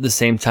is the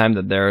same time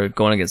that they're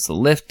going against the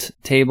lift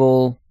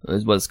table,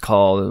 is what it's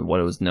called, what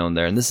it was known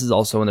there. And this is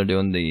also when they're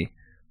doing the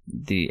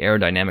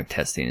aerodynamic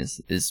testing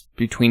is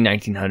between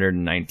 1900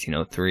 and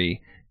 1903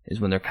 is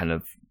when they're kind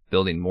of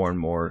building more and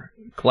more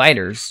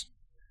gliders.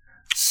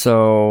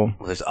 So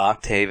there's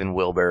Octave and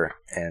Wilbur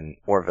and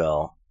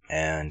Orville,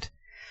 and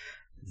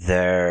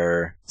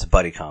it's a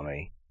buddy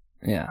comedy.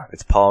 Yeah.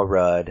 It's Paul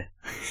Rudd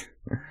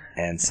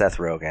and Seth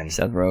Rogen.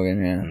 Seth Rogen,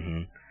 yeah.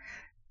 Mm-hmm.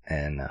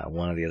 And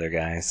one of the other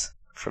guys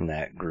from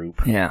that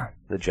group. Yeah.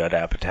 The Judd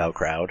Apatow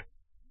crowd.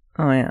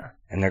 Oh, yeah.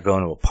 And they're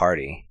going to a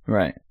party.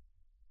 Right.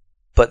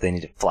 But they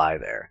need to fly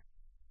there.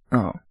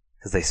 Oh.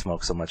 Because they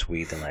smoke so much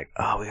weed, they're like,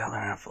 oh, we gotta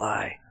learn how to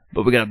fly.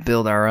 But we gotta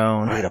build our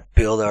own. We gotta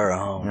build our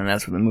own. And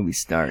that's where the movie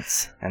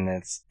starts. And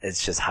it's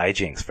just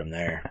hijinks from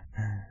there.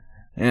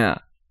 Yeah.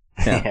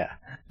 Yeah.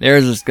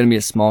 There's just gonna be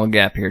a small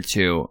gap here,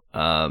 too.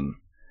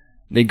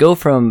 They go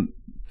from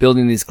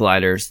building these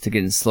gliders to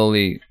getting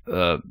slowly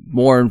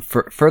more and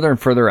further and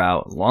further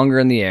out, longer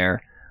in the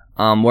air.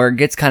 Where it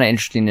gets kind of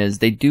interesting is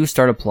they do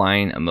start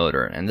applying a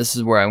motor, and this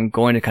is where I'm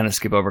going to kind of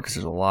skip over because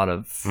there's a lot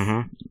of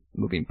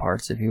moving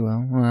parts, if you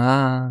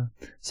will.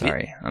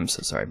 Sorry, I'm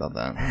so sorry about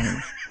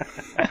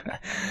that.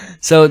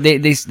 So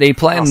they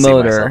apply a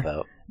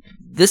motor.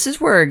 This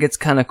is where it gets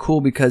kind of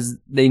cool because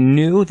they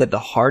knew that the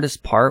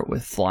hardest part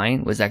with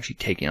flying was actually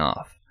taking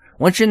off.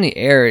 Once you're in the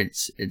air,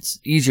 it's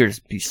easier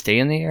to stay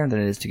in the air than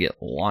it is to get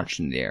launched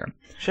in the air.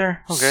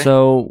 Sure. Okay.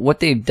 So what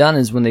they've done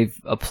is when they've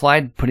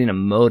applied putting a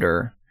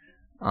motor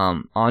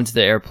onto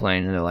the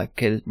airplane, and they're like,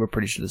 okay, we're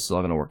pretty sure this is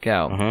all going to work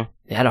out.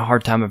 They had a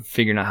hard time of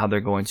figuring out how they're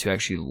going to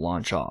actually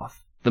launch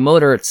off. The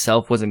motor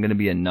itself wasn't going to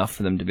be enough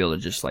for them to be able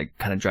to just like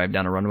kind of drive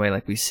down a runway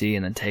like we see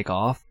and then take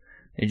off.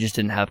 It just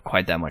didn't have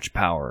quite that much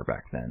power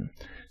back then.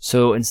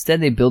 So instead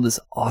they build this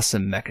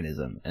awesome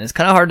mechanism, and it's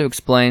kind of hard to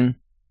explain.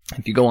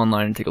 If you go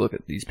online and take a look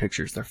at these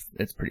pictures,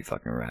 it's pretty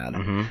fucking rad.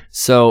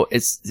 So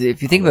if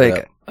you think of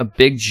like a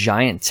big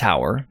giant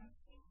tower,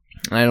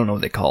 I don't know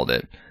what they called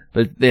it,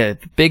 but they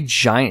have a big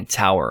giant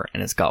tower,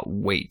 and it's got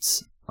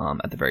weights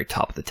at the very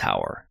top of the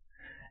tower.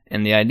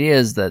 And the idea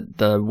is that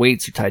the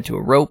weights are tied to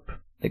a rope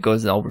that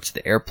goes over to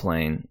the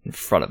airplane in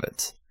front of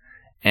it.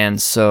 And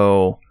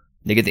so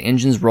they get the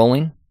engines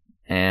rolling,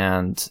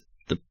 and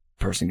the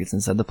person gets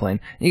inside the plane.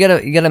 You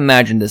gotta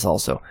imagine this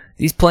also.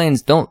 These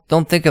planes don't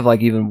think of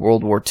like even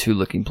World War II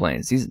looking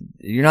planes.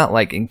 You're not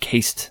like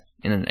encased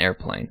in an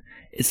airplane.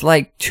 It's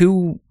like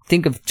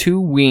think of two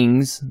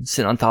wings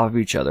sitting on top of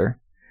each other,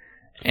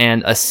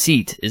 and a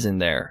seat is in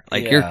there.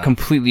 Like you're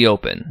completely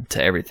open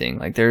to everything.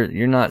 Like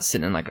you're not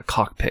sitting in like a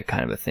cockpit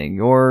kind of a thing.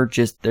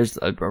 There's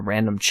a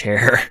random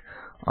chair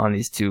on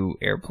these two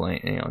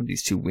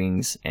these two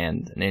wings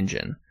and an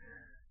engine.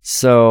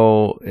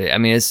 So, I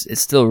mean, it's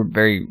still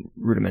very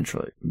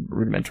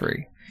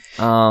rudimentary.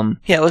 Yeah,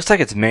 it looks like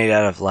it's made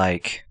out of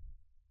like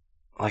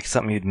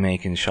something you'd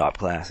make in shop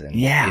class in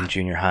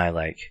junior high,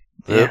 like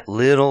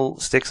little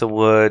sticks of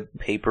wood,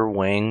 paper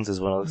wings is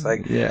what it looks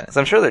like. Yeah. 'Cause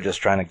I'm sure they're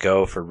just trying to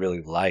go for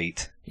really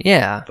light.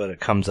 Yeah. But it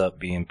comes up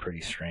being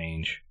pretty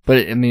strange. But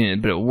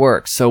it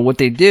works. So what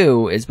they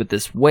do is with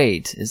this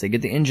weight is they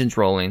get the engines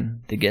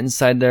rolling, they get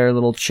inside their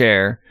little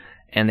chair,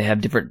 and they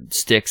have different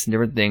sticks and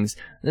different things.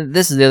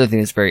 This is the other thing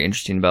that's very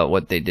interesting about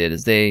what they did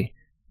is they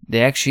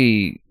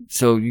actually,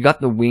 so you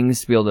got the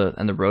wings to be able to,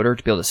 and the rotor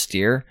to be able to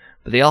steer,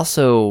 but they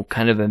also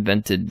kind of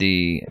invented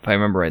if I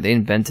remember right, they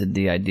invented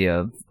the idea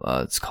of,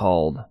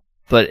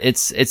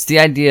 it's the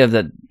idea of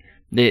that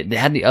they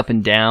had the up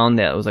and down.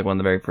 That was like one of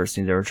the very first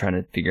things they were trying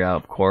to figure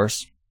out, of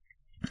course,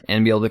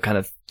 and be able to kind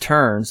of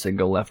turn so they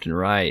go left and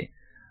right.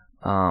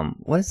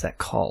 What is that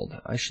called?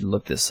 I should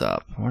look this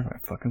up. Where's my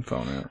fucking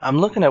phone at? I'm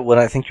looking at what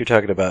I think you're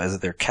talking about. Is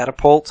it their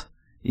catapult?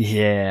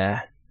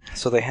 Yeah.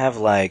 So they have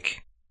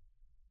like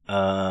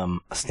a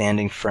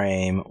standing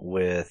frame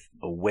with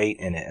a weight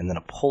in it and then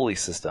a pulley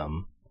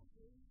system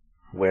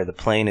where the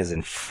plane is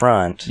in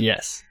front.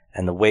 Yes.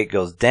 And the weight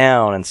goes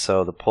down, and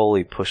so the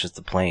pulley pushes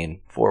the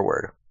plane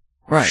forward.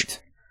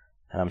 Right.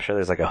 And I'm sure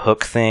there's like a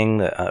hook thing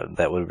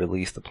that would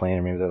release the plane,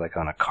 or maybe they're like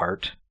on a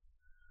cart.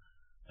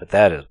 But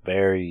that is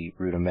very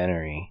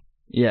rudimentary.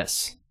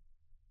 Yes.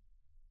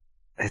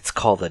 It's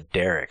called a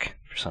derrick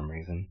for some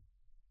reason.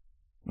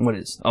 What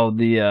is? Oh, I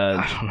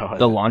don't know.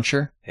 the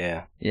launcher?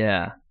 Yeah.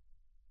 Yeah.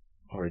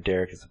 Or a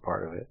derrick is a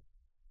part of it.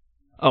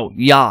 Oh,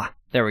 yaw.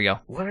 There we go.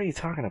 What are you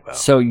talking about?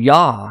 So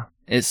yaw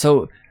is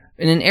so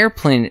in an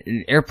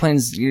airplane.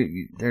 Airplanes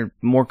they're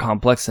more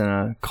complex than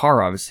a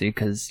car, obviously,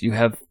 because you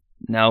have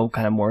now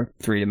kind of more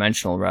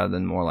three-dimensional rather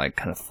than more like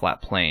kind of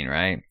flat plane,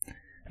 right?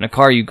 In a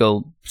car, you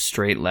go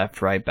straight,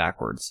 left, right,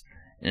 backwards.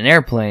 In an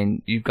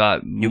airplane, you've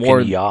got more.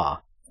 You can yaw.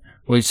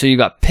 Well, so you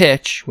got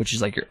pitch, which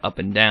is like your up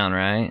and down,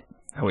 right?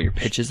 What your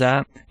pitch is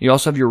at. You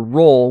also have your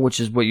roll, which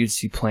is what you'd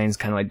see planes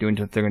kind of like doing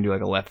if they're going to do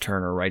like a left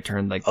turn or a right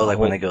turn. Like like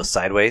when they go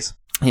sideways?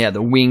 Yeah,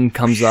 the wing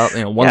comes up.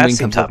 One I've wing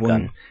seen comes Top up.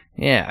 Gun.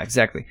 Yeah,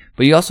 exactly.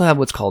 But you also have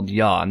what's called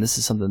yaw, and this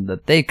is something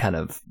that they kind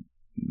of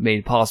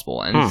made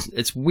possible. And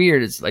it's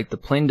weird. It's like the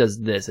plane does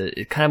this.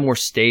 It kind of more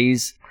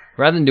stays,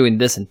 rather than doing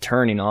this and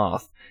turning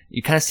off,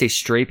 you kind of stay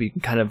straight, but you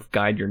can kind of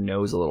guide your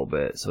nose a little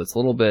bit. So it's a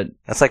little bit...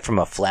 That's like from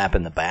a flap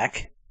in the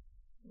back?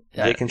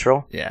 Jet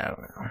control? Yeah, I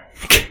don't know.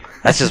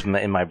 That's just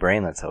in my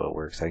brain, that's how it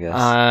works, I guess.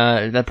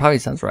 That probably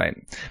sounds right.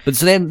 But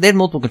so they had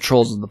multiple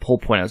controls, and the whole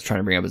point I was trying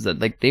to bring up is that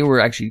like they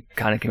were actually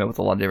kind of came up with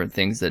a lot of different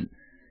things that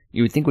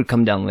you would think would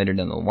come down later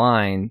down the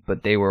line,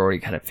 but they were already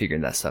kind of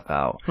figuring that stuff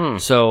out.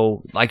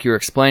 So, like you were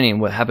explaining,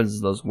 what happens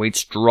is those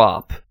weights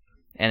drop,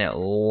 and it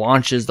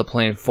launches the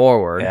plane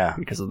forward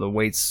because of the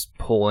weights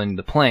pulling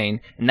the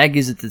plane, and that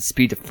gives it the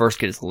speed to first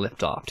get its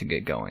lift off to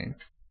get going.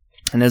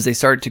 And as they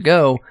start to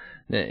go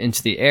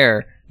into the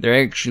air,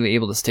 they're actually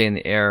able to stay in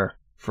the air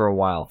for a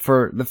while.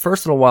 For the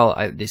first little while,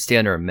 they stay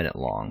under a minute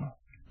long.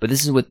 But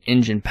this is with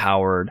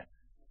engine-powered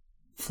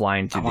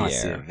flying through the air. I want to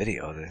see a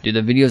video of this. Dude,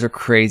 the videos are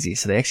crazy.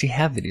 So they actually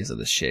have videos of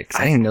this shit.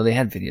 'Cause I didn't even know they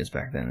had videos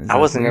back then. I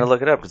wasn't going to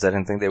look it up because I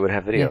didn't think they would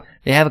have video. Yeah,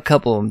 they have a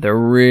couple of them. They're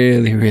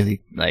really,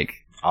 really, like...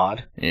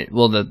 odd?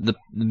 The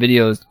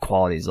video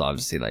quality is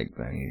obviously, like...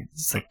 I mean,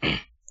 it's like the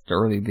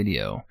early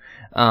video.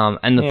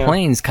 And the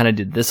planes kind of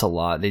did this a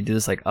lot. They did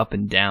this, like, up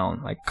and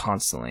down, like,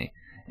 constantly.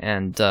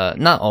 And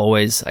not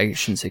always, I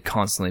shouldn't say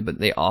constantly, but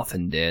they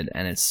often did,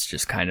 and it's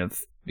just kind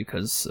of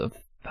because of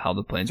how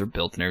the planes are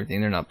built and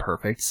everything. They're not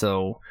perfect,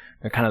 so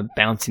they're kind of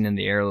bouncing in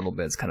the air a little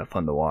bit. It's kind of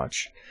fun to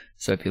watch.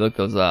 So if you look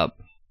those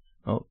up,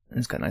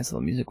 it's got nice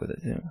little music with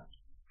it too.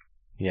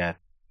 Yeah.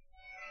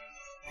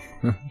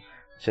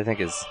 Which I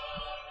think is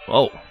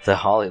the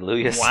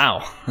Hallelujah.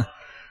 Wow.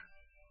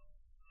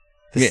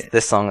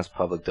 This song is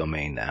public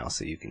domain now,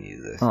 so you can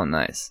use this. Oh,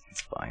 nice.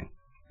 It's fine.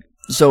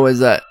 So is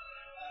that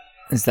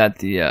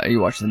the are you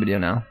watching the video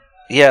now?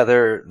 Yeah,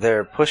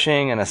 they're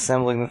pushing and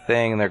assembling the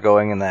thing, and they're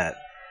going in that,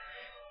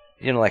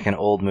 like an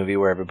old movie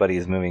where everybody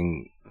is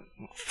moving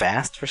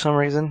fast for some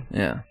reason.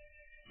 Yeah.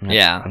 I'm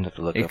gonna have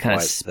to look it kind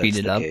of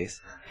speeded up. Case.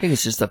 I think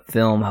it's just a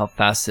film how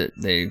fast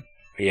they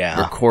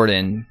record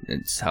in.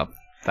 It's how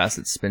fast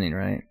it's spinning,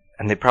 right?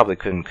 And they probably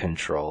couldn't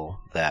control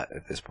that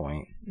at this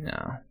point.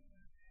 No.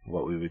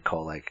 What we would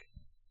call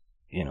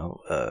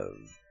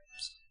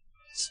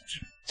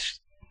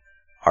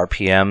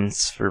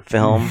RPMs for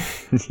film.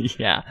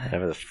 Yeah.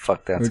 Whatever the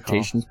fuck that's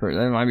rotations called.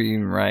 That might be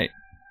even right.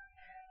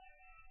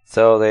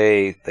 So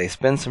they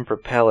spin some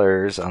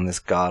propellers on this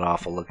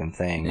god-awful looking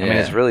thing. Yeah. I mean,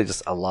 it's really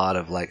just a lot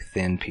of, like,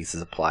 thin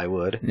pieces of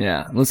plywood.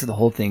 Yeah. It looks like the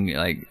whole thing,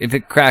 like, if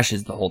it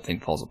crashes, the whole thing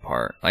falls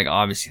apart. Like,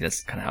 obviously,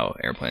 that's kind of how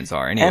airplanes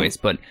are anyways,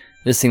 but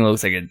this thing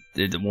looks like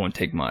it won't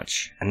take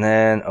much. And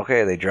then,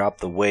 they drop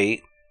the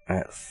weight, and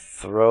it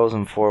throws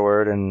them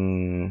forward,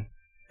 and,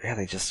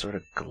 they just sort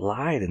of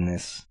glide in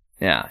this.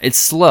 Yeah, it's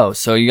slow,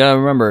 so you gotta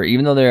remember,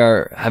 even though they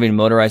are having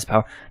motorized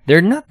power,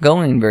 they're not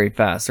going very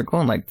fast. They're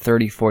going like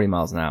 30, 40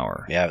 miles an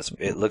hour. Yeah,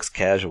 it looks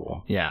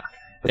casual. Yeah.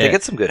 But they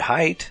get some good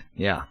height.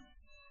 Yeah.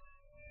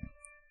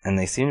 And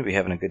they seem to be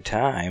having a good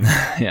time.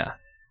 Yeah.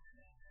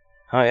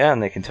 Oh, yeah,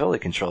 and they can totally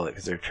control it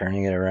because they're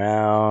turning it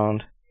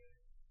around.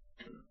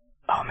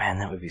 Oh, man,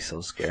 that would be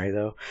so scary,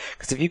 though.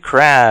 Because if you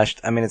crashed,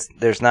 I mean,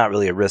 there's not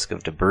really a risk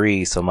of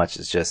debris so much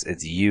as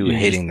it's you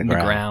hitting the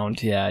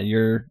ground. Yeah,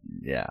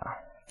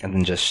 And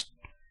then just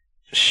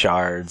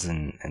shards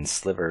and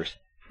slivers.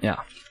 Yeah.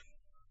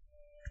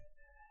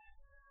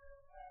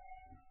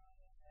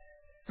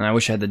 And I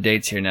wish I had the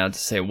dates here now to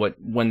say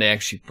when they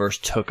actually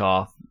first took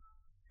off.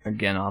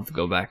 Again, I'll have to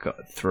go back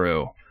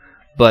through.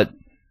 But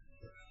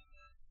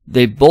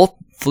they both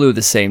flew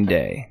the same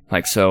day.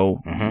 Like,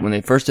 so when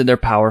they first did their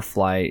power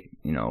flight,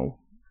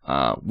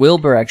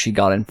 Wilbur actually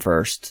got in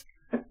first,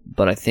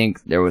 but I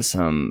think there was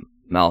some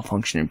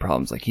malfunctioning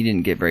problems. Like, he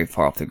didn't get very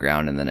far off the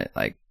ground, and then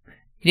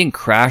he didn't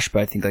crash,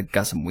 but I think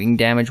got some wing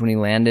damage when he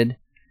landed.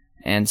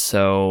 And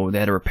so they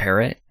had to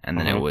repair it, and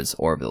then it was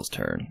Orville's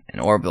turn. And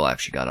Orville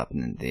actually got up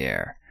into the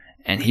air.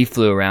 And he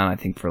flew around, I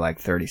think, for like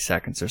 30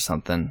 seconds or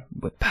something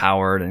with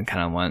powered and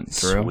kind of went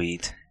through.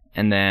 Sweet.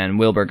 And then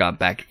Wilbur got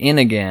back in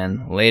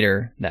again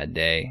later that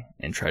day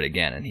and tried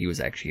again. And he was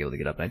actually able to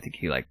get up. And I think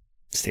he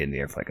stayed in the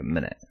air for like a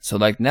minute. So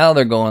now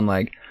they're going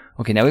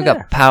okay, now we've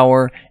got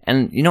power.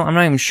 And, I'm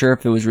not even sure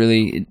if it was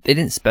really, they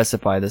didn't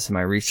specify this in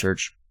my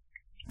research.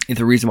 If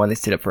the reason why they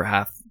stayed up for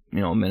half,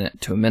 a minute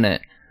to a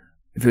minute,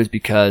 if it was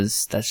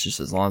because that's just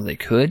as long as they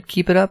could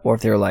keep it up, or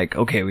if they were like,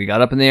 okay, we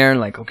got up in the air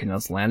and okay, now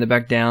let's land it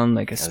back down,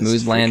 like a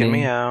smooth landing. Freaking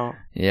me out.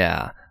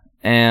 Yeah.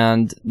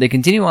 And they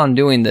continue on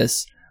doing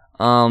this,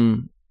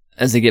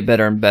 as they get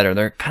better and better.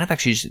 They're kind of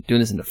actually just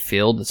doing this in the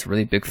field. It's a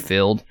really big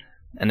field,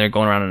 and they're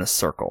going around in a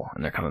circle,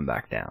 and they're coming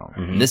back down.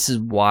 Mm-hmm. This is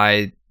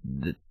why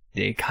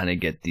they kind of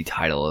get the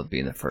title of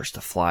being the first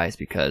to fly, is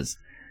because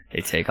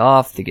they take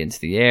off, they get into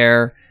the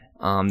air.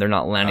 They're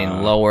not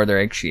landing lower.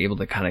 They're actually able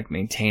to kind of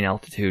maintain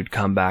altitude,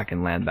 come back,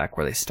 and land back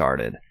where they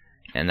started.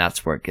 And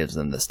that's where it gives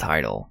them this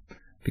title.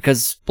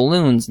 Because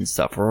balloons and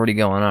stuff were already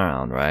going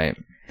around, right?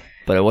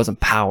 But it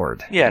wasn't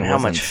powered. Yeah, and how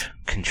much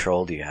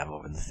control do you have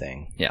over the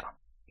thing? Yeah.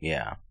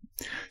 Yeah.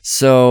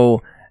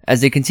 So,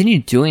 as they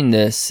continue doing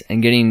this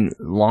and getting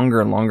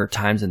longer and longer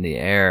times in the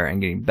air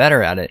and getting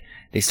better at it,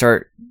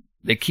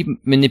 they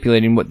keep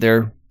manipulating what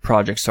their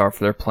projects are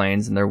for their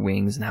planes and their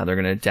wings and how they're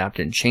going to adapt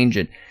it and change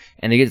it.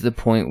 And they get to the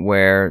point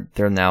where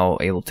they're now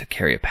able to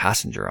carry a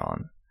passenger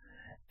on.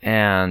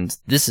 And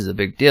this is a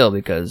big deal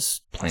because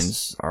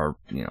planes are,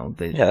 Yeah,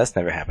 that's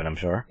never happened, I'm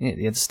sure.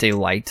 You have to stay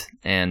light,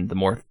 and the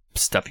more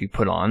stuff you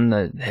put on,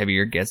 the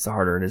heavier it gets, the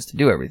harder it is to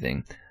do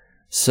everything.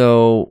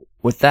 So,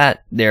 with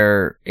that,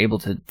 they're able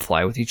to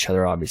fly with each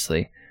other,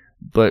 obviously.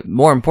 But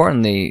more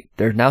importantly,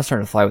 they're now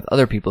starting to fly with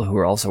other people who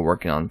are also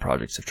working on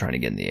projects of trying to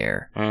get in the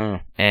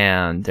air.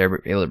 And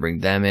they're able to bring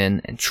them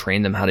in and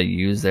train them how to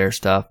use their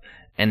stuff.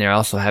 And they're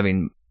also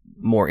having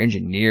more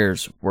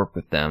engineers work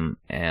with them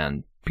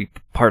and be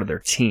part of their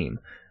team,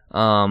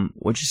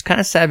 which is kind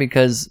of sad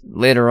because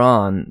later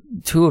on,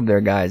 2 of their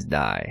guys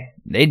die.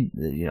 They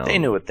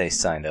knew what they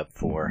signed up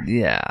for.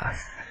 Yeah,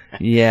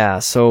 yeah.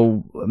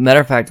 So, matter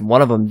of fact,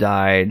 one of them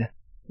died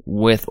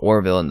with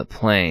Orville in the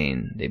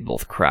plane. They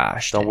both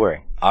crashed. Don't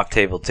worry,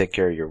 Octave will take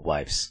care of your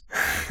wives.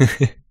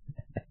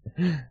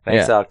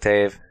 Thanks,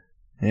 Octave.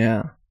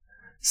 Yeah.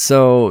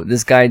 So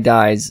this guy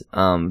dies.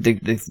 They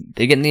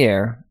get in the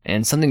air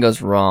and something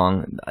goes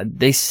wrong.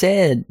 They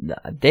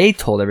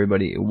told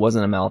everybody it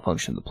wasn't a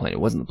malfunction of the plane. It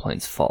wasn't the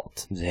plane's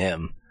fault. It was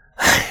him.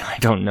 I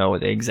don't know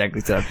what they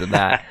exactly said after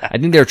that. I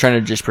think they were trying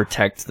to just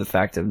protect the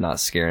fact of not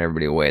scaring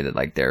everybody away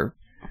that their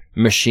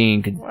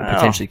machine could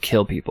potentially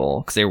kill people,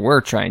 because they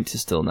were trying to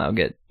still now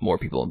get more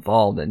people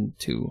involved and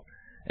to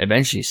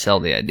eventually sell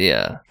the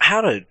idea.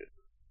 How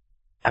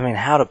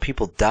do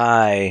people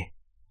die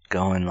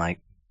going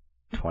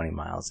 20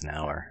 miles an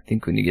hour? I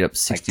think when you get up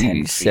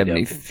 60,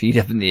 70 feet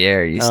up in the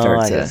air, you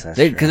start to...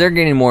 Because they're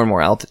getting more and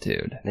more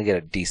altitude. They get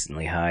it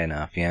decently high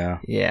enough, yeah.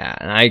 Yeah,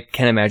 and I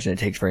can't imagine it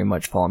takes very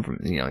much falling from...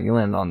 You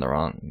land on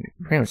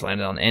pretty much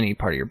landed on any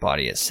part of your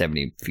body at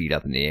 70 feet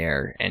up in the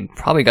air, and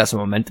probably got some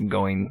momentum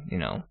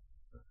going,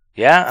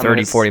 yeah,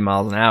 40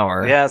 miles an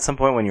hour. Yeah, at some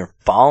point when you're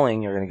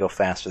falling, you're going to go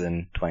faster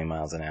than 20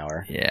 miles an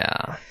hour.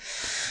 Yeah.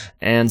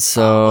 And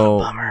so,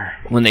 what a bummer.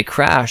 When they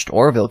crashed,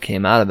 Orville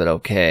came out of it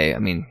okay. I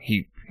mean,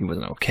 he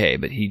wasn't okay,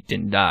 but he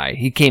didn't die.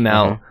 He came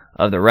out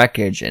of the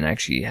wreckage and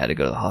actually had to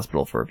go to the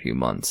hospital for a few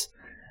months.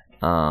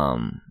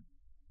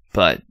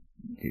 But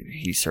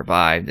he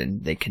survived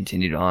and they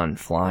continued on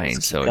flying,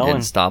 so it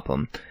didn't stop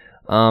him.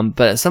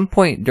 But at some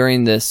point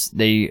during this,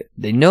 they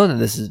know that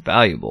this is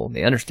valuable.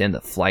 They understand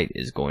that flight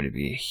is going to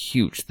be a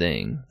huge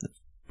thing. That's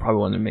probably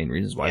one of the main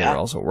reasons why they're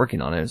also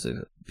working on it. Is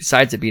that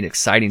besides it being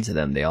exciting to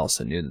them, they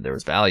also knew that there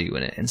was value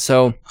in it. And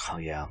so,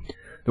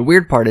 the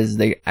weird part is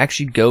they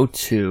actually go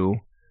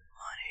to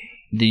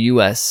the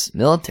U.S.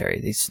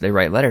 military. They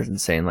write letters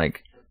and saying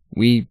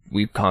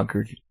we've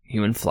conquered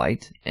human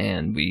flight,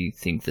 and we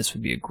think this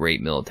would be a great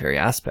military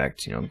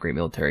aspect, great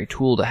military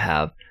tool to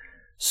have.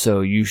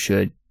 So you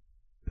should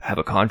have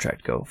a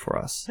contract go for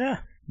us. Yeah.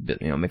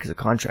 Make us a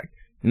contract.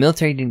 The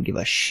military didn't give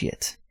a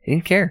shit. They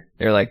didn't care.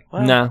 They're like,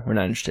 nah, we're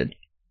not interested.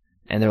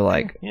 And they're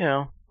like,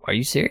 are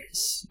you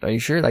serious? Are you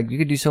sure? You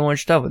could do so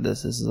much stuff with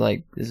this. This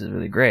is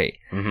really great.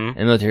 Mm-hmm. And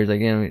the military's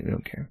like, yeah, we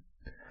don't care.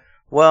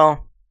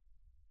 Well,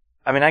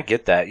 I mean, I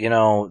get that.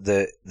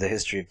 The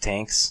history of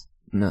tanks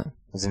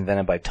was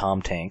invented by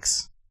Tom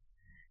Tanks.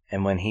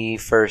 And when he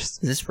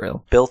first is this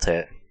real? Built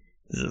it,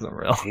 this isn't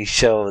real. He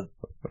showed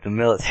the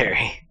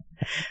military.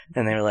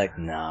 And they were like,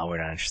 no, we're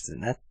not interested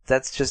in that.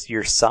 That's just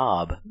your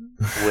Saab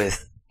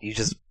with, you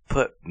just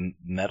put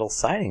metal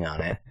siding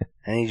on it,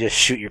 and you just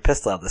shoot your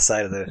pistol out the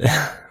side of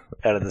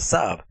the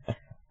sub.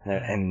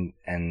 And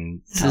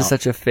this is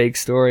such a fake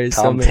story.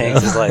 Tom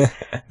Hanks is like,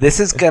 this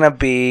is gonna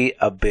be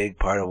a big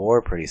part of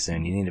war pretty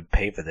soon. You need to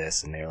pay for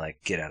this, and they're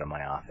like, get out of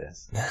my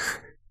office.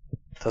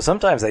 So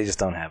sometimes they just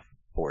don't have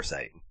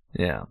foresight.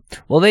 Yeah.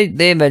 Well,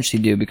 they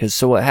eventually do, because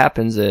so what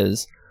happens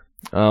is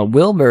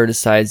Wilbur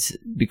decides,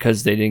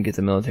 because they didn't get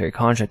the military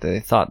contract that they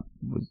thought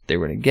they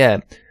were going to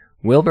get,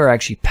 Wilbur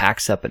actually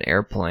packs up an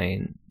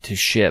airplane to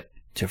ship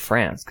to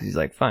France, because he's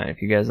like, fine,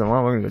 if you guys don't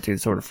want, we're going to go take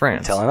this over to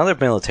France. Tell another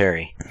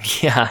military.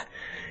 Yeah.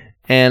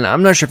 And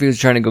I'm not sure if he was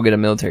trying to go get a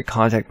military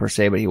contract per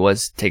se, but he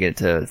was taking it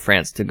to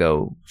France to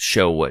go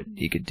show what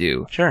he could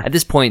do. Sure. At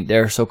this point,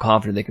 they're so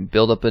confident they can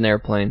build up an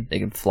airplane, they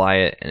can fly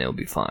it, and it'll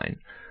be fine.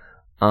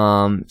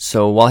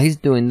 So while he's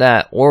doing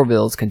that,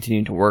 Orville's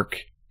continuing to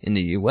work in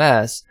the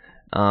U.S.,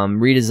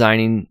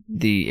 redesigning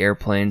the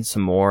airplane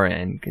some more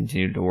and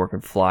continued to work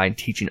and fly,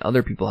 teaching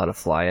other people how to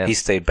fly it. He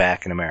stayed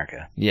back in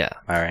America. Yeah.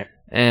 All right.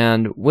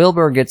 And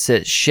Wilbur gets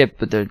it shipped,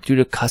 but due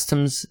to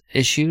customs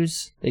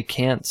issues, they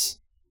can't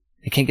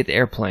get the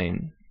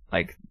airplane.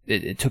 Like,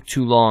 it took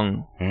too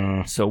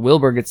long. So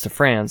Wilbur gets to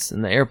France,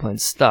 and the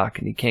airplane's stuck,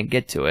 and he can't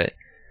get to it.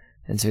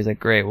 And so he's like,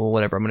 great, well,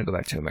 whatever, I'm going to go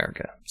back to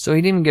America. So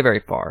he didn't even get very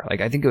far.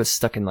 Like, I think it was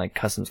stuck in, like,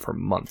 customs for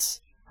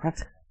months.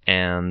 What?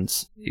 And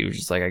he was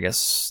just like, I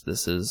guess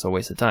this is a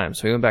waste of time.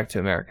 So he went back to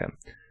America.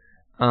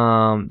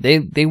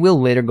 They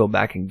will later go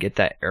back and get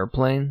that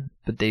airplane,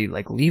 but they,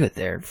 like, leave it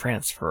there in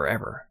France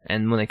forever.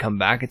 And when they come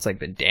back, it's, like,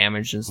 been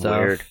damaged and stuff.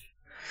 Weird.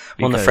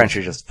 Well, the French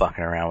are just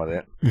fucking around with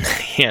it.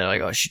 Yeah, they're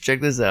like, oh,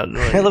 check this out.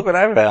 Like, hey, look what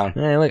I found.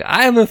 Hey, look,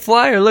 I'm a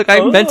flyer. Look, I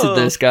invented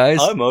this, guys.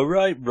 I'm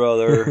alright,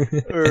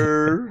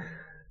 brother.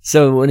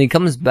 So when he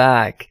comes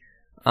back,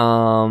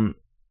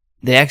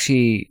 they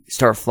actually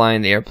start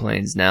flying the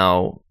airplanes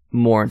now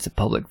more into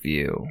public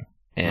view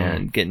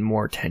and getting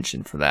more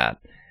attention for that.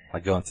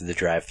 Like going through the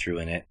drive-thru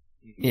in it.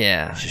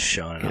 Yeah. Just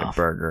showing it Get off. a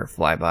burger,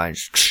 fly by, and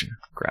just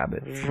grab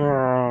it.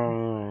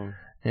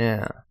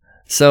 Yeah.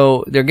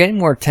 So they're getting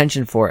more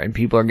attention for it, and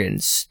people are getting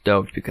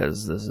stoked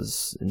because this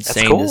is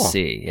insane cool. to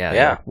see. Yeah.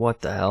 Yeah. Like,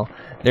 what the hell?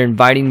 They're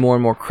inviting more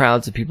and more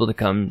crowds of people to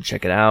come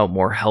check it out,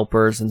 more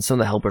helpers, and some of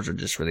the helpers are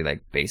just really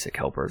like basic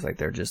helpers. Like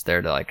they're just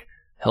there to like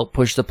help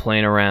push the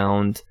plane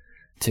around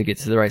to get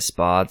to the right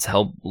spots,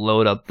 help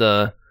load up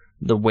the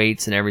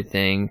weights and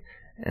everything.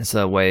 And so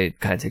that way it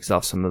kind of takes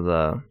off some of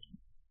the,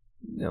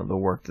 you know, the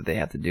work that they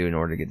have to do in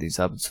order to get these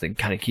up, so they can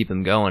kind of keep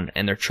them going.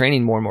 And they're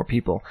training more and more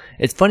people.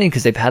 It's funny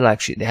because they had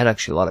actually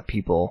a lot of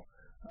people,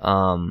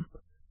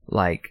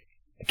 like,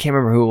 I can't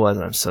remember who it was,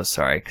 and I'm so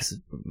sorry because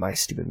of my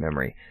stupid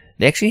memory.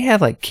 They actually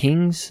have like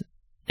kings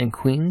and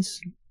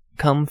queens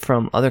come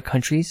from other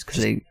countries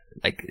because they,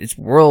 like, it's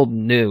world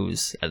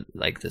news at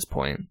like this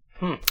point.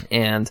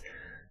 And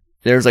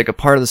there's like a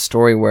part of the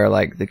story where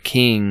like the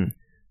king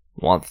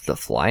wants to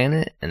fly in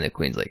it, and the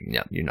queen's like,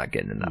 no, you're not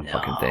getting in that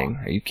fucking thing.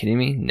 Are you kidding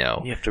me?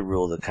 No. You have to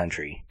rule the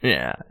country.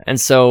 Yeah. And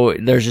so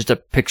there's just a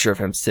picture of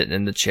him sitting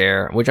in the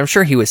chair, which I'm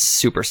sure he was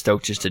super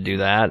stoked just to do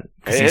that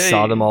because he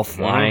saw them all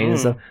flying and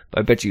stuff. But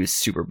I bet you he was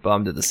super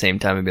bummed at the same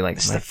time and be like,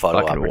 my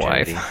fucking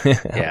wife.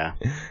 Yeah.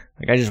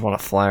 Like, I just want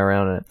to fly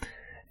around it.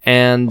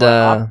 And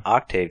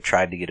Octave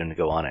tried to get him to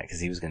go on it because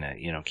he was going to,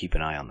 you know, keep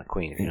an eye on the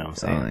queen, if you know what I'm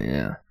saying. Oh,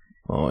 yeah.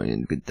 Oh, I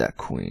didn't get that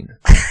queen.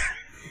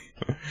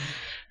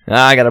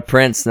 I got a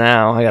prince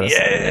now. I got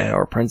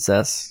or a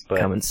princess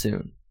coming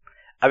soon.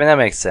 I mean, that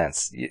makes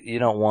sense. You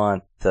don't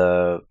want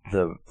the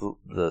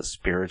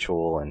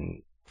spiritual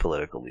and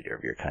political leader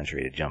of your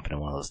country to jump into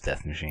one of those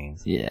death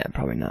machines. Yeah,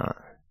 probably not.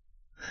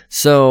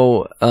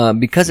 So,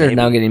 because they're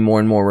now getting more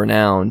and more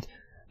renowned,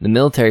 the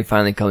military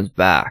finally comes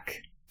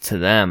back to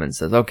them and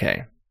says,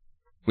 okay,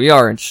 we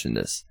are interested in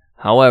this.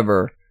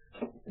 However,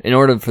 in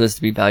order for this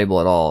to be valuable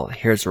at all,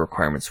 here's the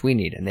requirements we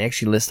need. And they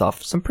actually list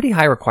off some pretty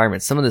high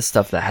requirements, some of this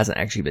stuff that hasn't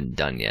actually been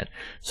done yet.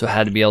 So it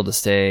had to be able to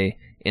stay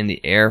in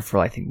the air for,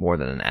 I think, more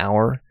than an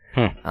hour.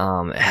 It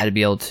had to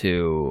be able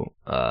to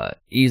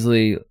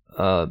easily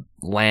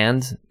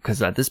land,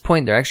 because at this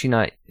point, they're actually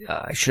not,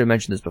 I should have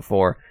mentioned this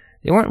before,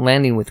 they weren't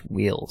landing with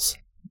wheels.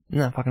 Isn't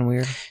that fucking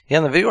weird? Yeah,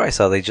 in the video I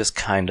saw, they just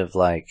kind of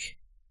like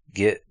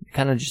get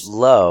kind of just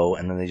low,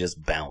 and then they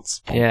just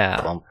bounce.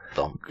 Yeah.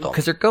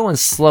 Because they're going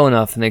slow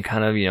enough, and they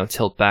kind of, you know,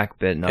 tilt back a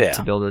bit enough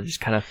to be able to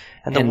just kind of.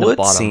 And the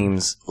wood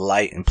seems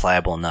light and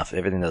pliable enough;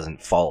 everything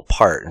doesn't fall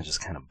apart, and it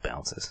just kind of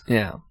bounces.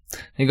 Yeah,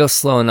 they go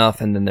slow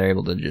enough, and then they're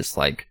able to just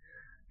like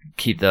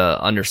keep the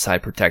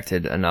underside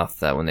protected enough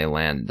that when they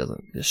land, it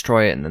doesn't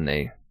destroy it, and then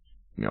they,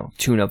 you know,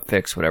 tune up,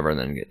 fix whatever, and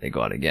then they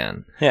go out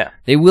again. Yeah,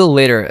 they will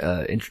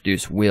later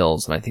introduce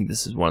wheels, and I think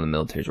this is one of the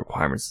military's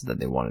requirements, is that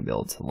they want to be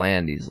able to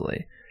land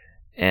easily,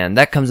 and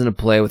that comes into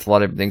play with a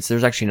lot of things.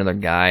 There's actually another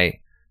guy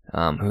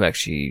who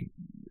actually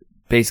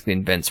basically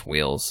invents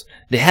wheels.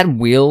 They had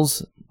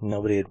wheels.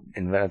 Nobody had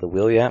invented the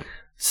wheel yet?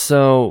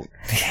 So,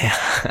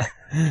 yeah.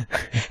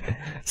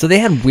 So they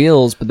had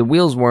wheels, but the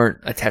wheels weren't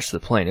attached to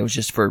the plane. It was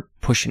just for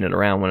pushing it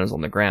around when it was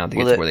on the ground to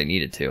get to where they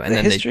needed to. And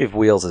the history of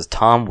wheels is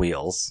Tom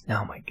Wheels.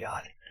 Oh my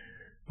god.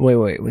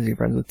 Wait. Was he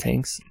friends with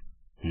tanks?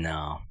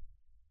 No,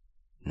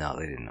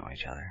 they didn't know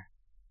each other.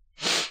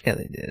 Yeah,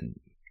 they did.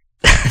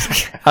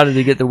 How did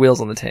they get the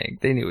wheels on the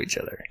tank? They knew each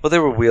other. Well,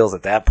 there were wheels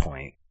at that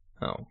point.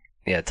 Oh.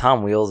 Yeah,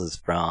 Tom Wheels is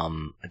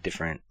from a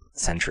different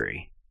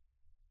century.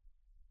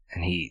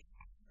 And he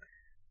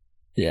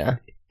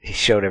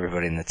showed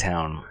everybody in the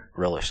town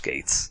roller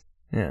skates.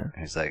 Yeah.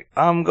 And he's like,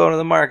 I'm going to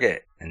the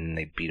market. And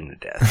they beat him to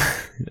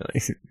death.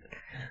 Because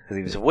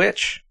he was a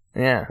witch.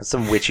 Yeah. That's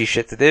some witchy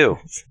shit to do.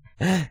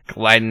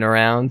 Gliding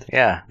around.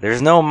 Yeah.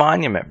 There's no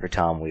monument for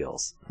Tom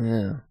Wheels.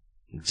 Yeah.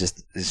 It's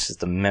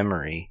just a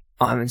memory.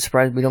 Oh, I'm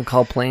surprised we don't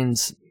call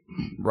planes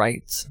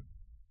rights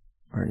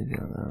or anything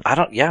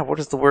like that. Where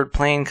does the word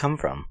plane come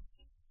from?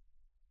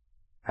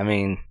 I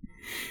mean,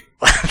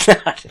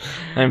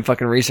 I'm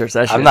fucking research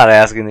that shit. I'm not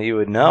asking that you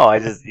would know. I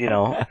just,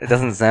 it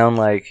doesn't sound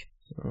like,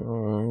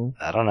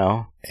 I don't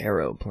know.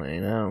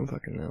 Aeroplane. I don't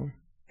fucking know.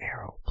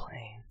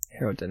 Aeroplane.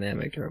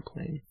 Aerodynamic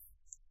aeroplane.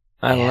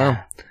 I don't know.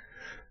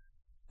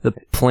 The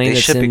plane They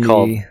that's should in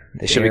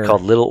be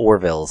called Little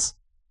Orvilles.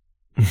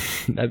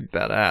 That'd be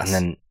badass. And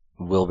then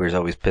Wilbur's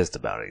always pissed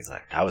about it. He's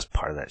like, I was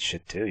part of that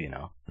shit too,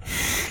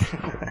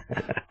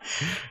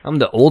 I'm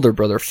the older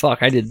brother.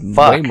 Fuck, I did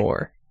way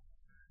more.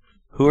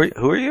 Who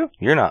are you?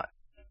 You're not.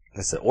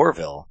 That's an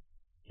Orville.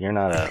 You're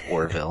not a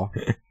Orville.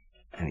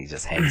 And he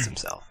just hangs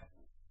himself.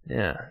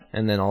 Yeah,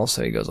 and then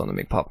also he goes on to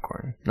make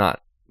popcorn.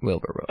 Not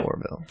Wilbur, but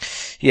Orville.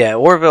 Yeah,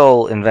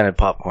 Orville invented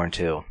popcorn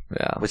too.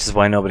 Yeah. Which is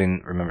why nobody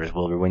remembers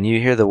Wilbur. When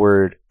you hear the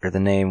word or the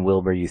name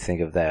Wilbur, you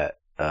think of that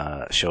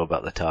show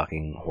about the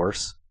talking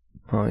horse.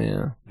 Oh,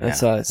 yeah.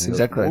 That's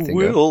exactly what I think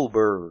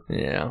Wilbur. of.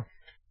 Yeah.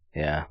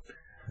 Yeah.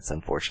 It's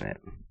unfortunate.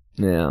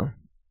 Yeah.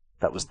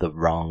 That was the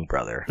wrong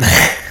brother.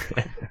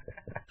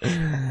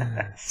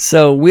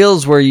 So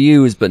wheels were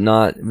used, but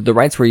not the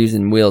rights were used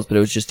in wheels, but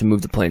it was just to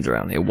move the planes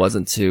around. It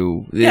wasn't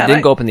to. They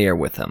didn't go up in the air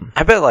with them.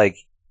 I bet,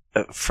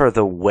 for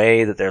the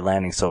way that they're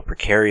landing so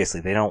precariously,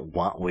 they don't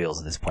want wheels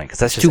at this point because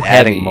that's just too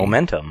adding heavy.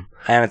 momentum,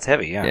 and it's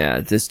heavy. Yeah.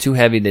 Yeah, it's too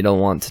heavy. They don't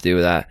want to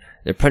do that.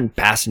 They're putting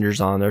passengers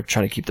on. They're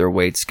trying to keep their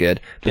weights good.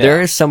 But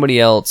there is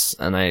somebody else,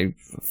 and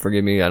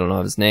forgive me, I don't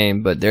know his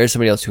name, but there is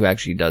somebody else who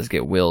actually does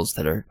get wheels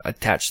that are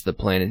attached to the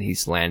plane, and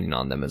he's landing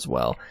on them as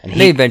well. And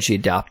they eventually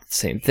adopted the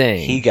same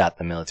thing. He got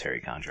the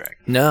military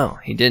contract. No,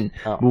 he didn't.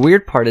 Oh. The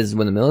weird part is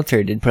when the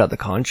military did put out the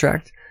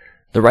contract,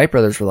 the Wright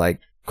brothers were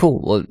like,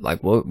 cool,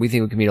 well, we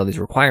think we can meet all these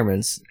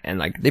requirements,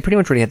 and they pretty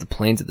much already had the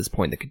planes at this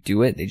point that could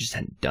do it. They just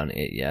hadn't done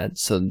it yet.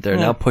 So they're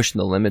now pushing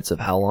the limits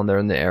of how long they're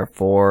in the air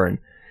for,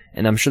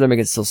 and I'm sure they're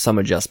making still some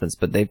adjustments,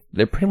 but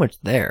they're pretty much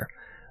there.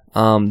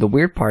 The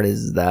weird part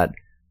is that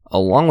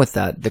along with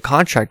that, the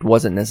contract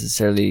wasn't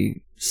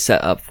necessarily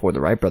set up for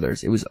the Wright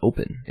brothers. It was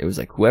open. It was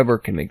like whoever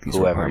can make these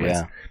requirements.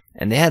 Yeah.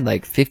 And they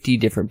had 50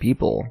 different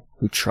people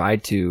who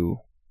tried to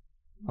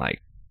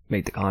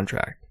make the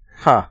contract.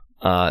 Huh.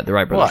 The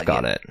Wright brothers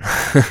got it.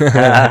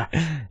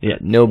 Yeah,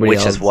 nobody Which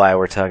else. is why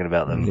we're talking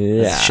about them.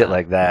 Yeah. Shit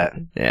like that.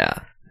 Yeah.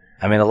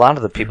 I mean, a lot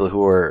of the people who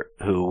were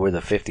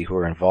the 50 who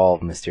were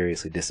involved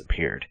mysteriously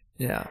disappeared.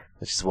 Yeah.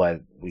 Which is why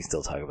we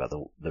still talk about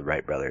the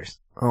Wright brothers.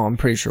 Oh, I'm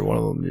pretty sure one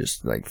of them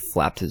just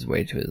flapped his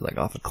way to it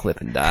off a cliff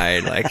and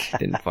died.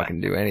 Didn't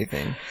fucking do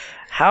anything.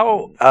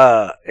 How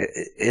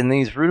in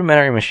these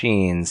rudimentary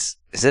machines,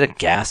 is it a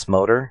gas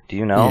motor? Do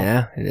you know?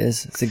 Yeah, it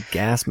is. It's a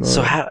gas motor.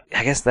 So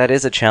I guess that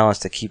is a challenge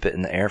to keep it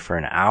in the air for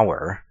an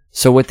hour.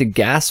 So with the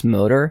gas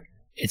motor,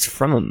 it's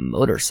from a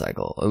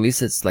motorcycle. At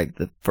least it's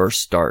the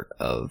first start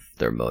of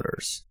their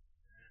motors.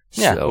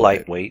 Yeah, so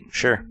lightweight,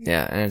 sure.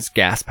 Yeah, and it's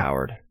gas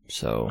powered.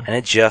 So and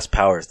it just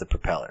powers the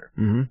propeller.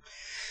 Mm-hmm.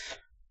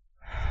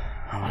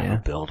 I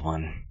want to build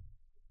one.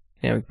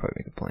 Yeah, we could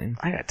probably make a plane.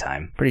 I got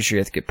time. Pretty sure you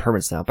have to get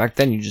permits now. Back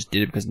then, you just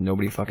did it because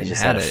nobody fucking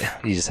had it.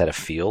 You just had a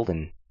field,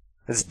 and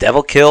this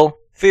Devil Kill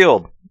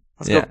field.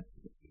 Let's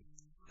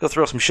go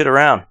throw some shit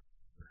around.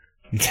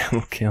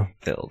 Devil Kill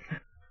field.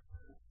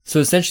 So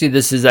essentially,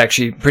 this is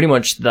actually pretty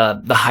much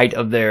the height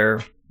of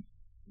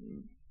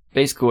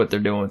basically what they're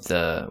doing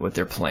with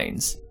their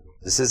planes.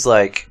 This is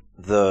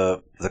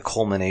the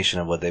culmination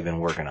of what they've been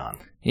working on.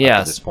 Yeah.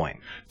 Up to this point.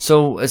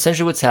 So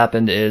essentially, what's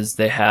happened is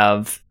they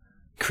have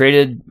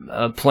created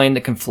a plane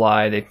that can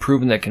fly. They've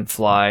proven that it can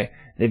fly.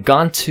 They've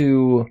gone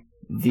to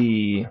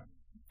the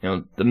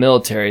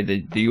military,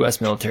 the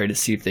U.S. military, to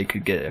see if they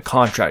could get a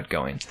contract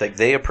going.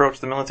 They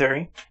approached the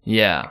military?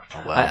 Yeah.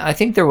 Oh, wow. I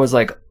think there was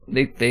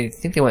they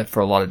think they went for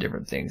a lot of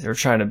different things. They were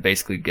trying to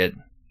basically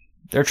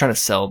they're trying to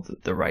sell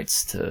the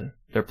rights to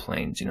their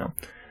planes,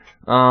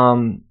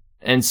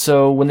 And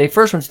so when they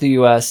first went to the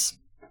U.S.,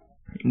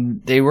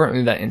 they weren't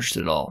really that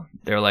interested at all.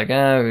 They were like, we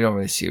don't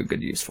really see a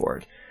good use for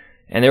it.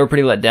 And they were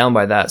pretty let down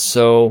by that.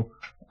 So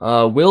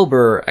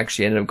Wilbur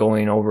actually ended up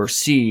going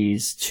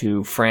overseas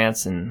to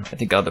France and I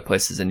think other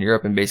places in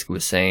Europe and basically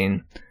was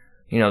saying,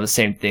 the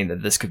same thing,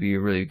 that this could be a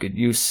really good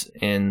use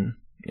in,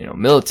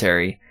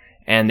 military.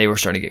 And they were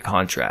starting to get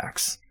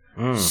contracts.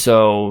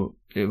 So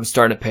it was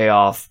starting to pay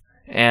off.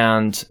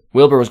 And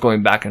Wilbur was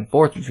going back and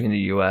forth between the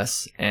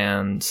U.S.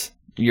 and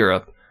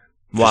Europe.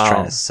 Just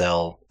trying to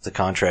the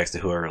contracts to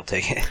whoever will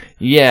take it.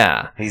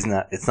 Yeah.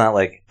 It's not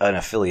like an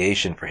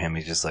affiliation for him.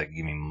 He's just like,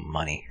 give me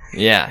money.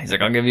 Yeah. He's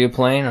like, I'll give you a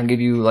plane. I'll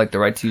give you like the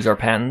right to use our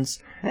patents.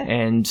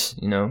 And,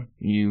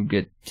 you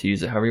get to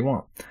use it however you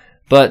want.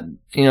 But,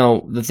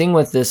 the thing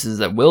with this is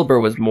that Wilbur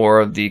was more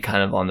of the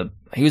kind of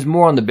he was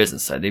more on the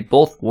business side. They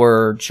both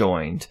were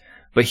joined,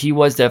 but he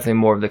was definitely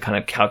more of the kind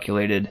of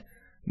calculated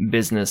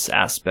business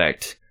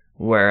aspect.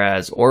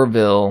 Whereas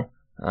Orville,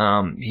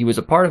 he was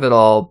a part of it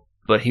all,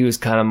 but he was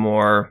kind of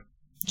more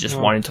just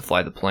wanting to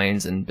fly the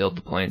planes and build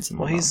the planes.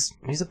 And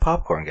he's a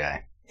popcorn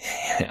guy.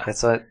 Yeah.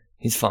 That's what.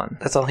 He's fun.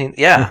 That's all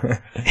yeah.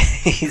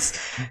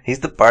 he's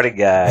the party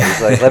guy.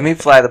 He's like, let me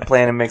fly the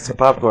plane and make some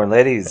popcorn,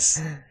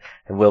 ladies.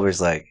 And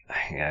Wilbur's like,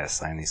 I gotta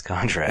sign these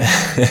contracts.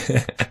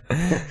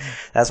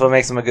 That's what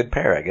makes them a good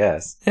pair, I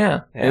guess.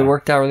 Yeah. It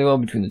worked out really well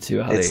between the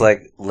two. It's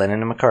like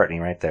Lennon and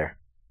McCartney right there.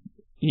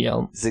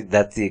 Yeah.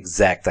 That's the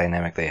exact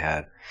dynamic they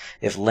had.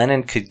 If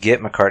Lennon could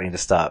get McCartney to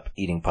stop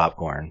eating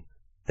popcorn,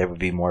 there would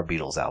be more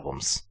Beatles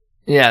albums.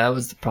 Yeah, that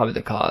was probably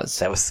the cause.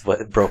 That was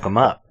what broke him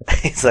up.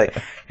 He's like,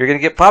 you're gonna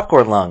get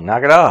popcorn lung,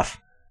 knock it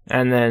off.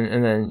 And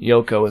then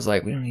Yoko was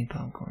like, we don't need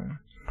popcorn.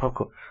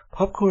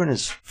 Popcorn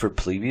is for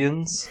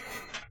plebeians.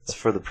 It's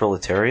for the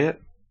proletariat.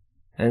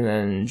 And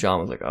then John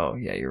was like, oh,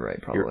 yeah, you're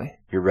right, probably.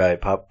 You're right.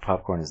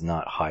 Popcorn is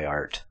not high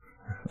art.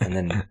 And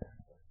then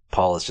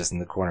Paul is just in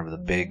the corner with a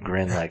big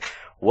grin like,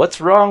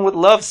 what's wrong with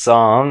love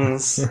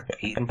songs?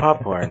 Eating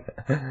popcorn.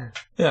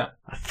 Yeah.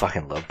 I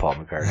fucking love Paul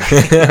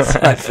McCartney.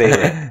 That's my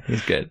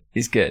favorite.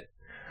 He's good.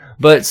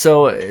 But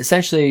so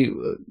essentially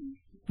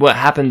what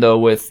happened though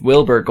with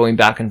Wilbur going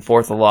back and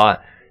forth a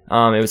lot,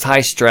 it was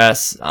high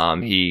stress.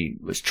 He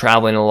was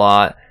traveling a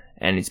lot.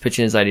 And he's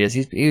pitching his ideas.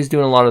 He was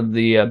doing a lot of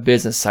the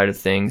business side of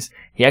things.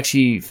 He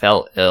actually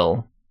fell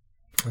ill.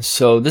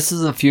 So this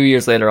is a few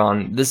years later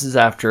on. This is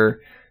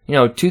after,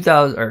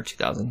 2000.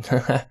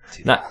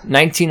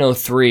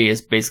 1903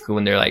 is basically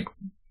when they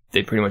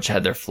pretty much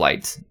had their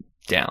flight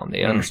down.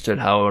 They understood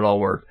how it all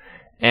worked.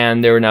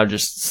 And they were now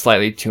just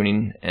slightly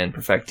tuning and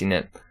perfecting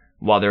it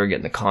while they were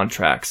getting the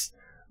contracts.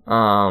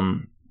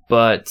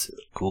 But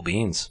cool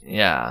beans.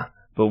 Yeah.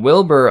 But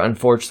Wilbur,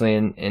 unfortunately,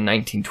 in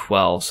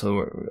 1912,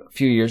 so a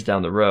few years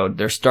down the road,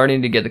 they're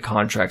starting to get the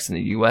contracts in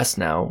the U.S.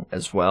 now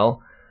as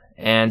well.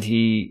 And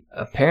he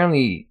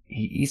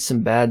eats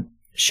some bad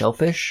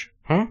shellfish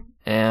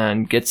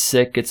and gets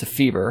sick, gets a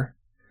fever.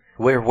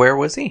 Where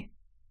was he?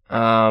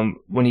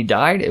 When he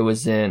died, it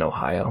was in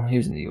Ohio. He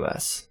was in the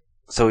U.S.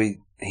 So he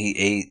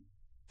ate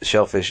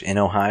shellfish in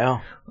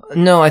Ohio?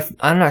 No,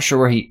 I'm not sure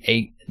where he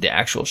ate the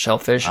actual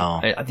shellfish.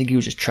 Oh. I think he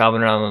was just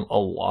traveling around a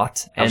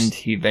lot, and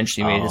he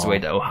eventually made his way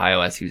to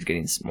Ohio as he was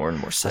getting more and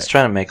more sick. I was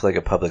trying to make like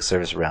a public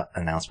service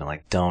announcement,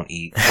 like, don't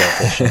eat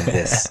shellfish in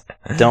this.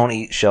 Don't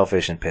eat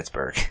shellfish in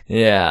Pittsburgh.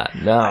 Yeah,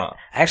 no.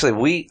 Actually,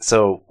 we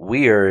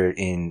are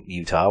in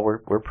Utah.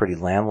 We're pretty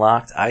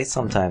landlocked. I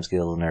sometimes get a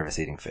little nervous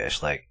eating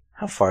fish. Like,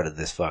 how far did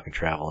this fucking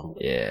travel?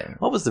 Yeah.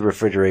 What was the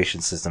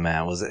refrigeration system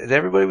at? Was it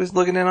everybody was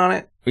looking in on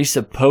it? We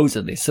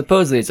supposedly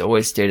it's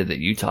always stated that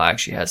Utah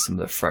actually has some of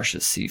the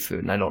freshest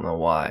seafood, and I don't know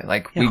why.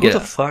 Like, yeah, who the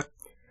fuck?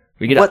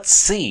 What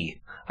sea?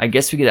 I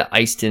guess we get it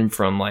iced in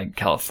from like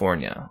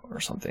California or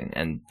something,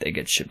 and they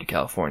get shipped to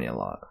California a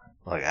lot.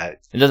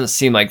 It doesn't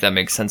seem like that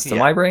makes sense to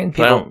my brain,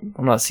 but I'm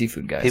not a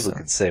seafood guy. People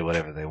can say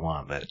whatever they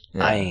want, but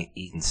I ain't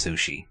eating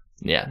sushi.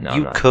 Yeah, no.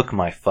 You cook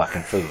my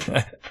fucking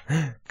food.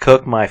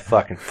 Cook my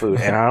fucking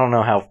food. And I don't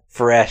know how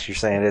fresh you're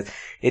saying it is.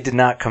 It did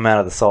not come out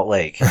of the Salt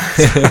Lake.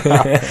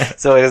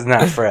 So it is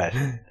not fresh.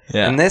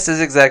 Yeah. And this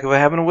is exactly what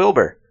happened to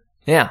Wilbur.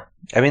 Yeah.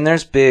 I mean,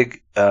 there's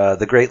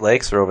the Great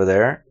Lakes are over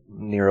there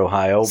near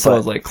Ohio. So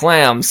it's like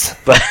clams.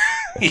 But,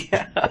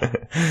 yeah.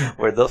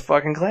 Where'd those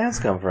fucking clams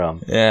come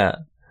from? Yeah.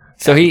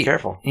 So he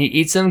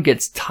eats them,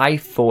 gets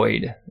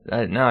typhoid.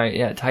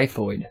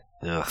 Typhoid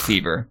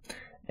fever.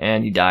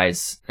 And he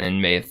dies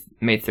in May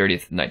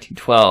 30th,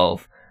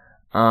 1912.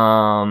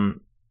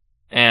 And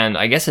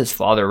I guess his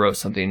father wrote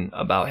something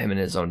about him in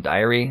his own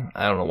diary.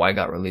 I don't know why it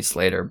got released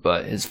later,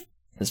 but his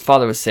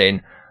father was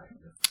saying,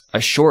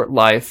 a short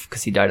life,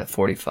 because he died at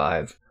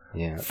 45,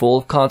 full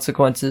of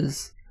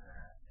consequences,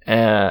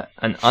 an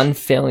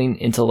unfailing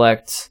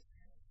intellect,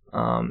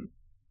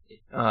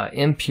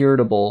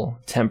 impurable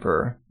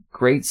temper,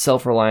 great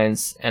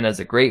self-reliance, and as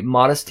a great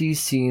modesty,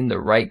 seeing the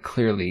right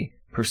clearly,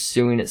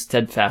 pursuing it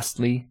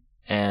steadfastly,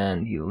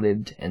 and he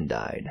lived and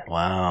died.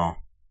 Wow.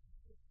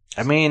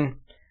 I mean,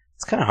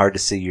 it's kind of hard to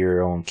see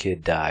your own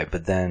kid die,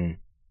 but then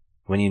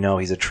when you know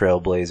he's a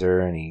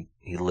trailblazer and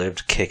he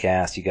lived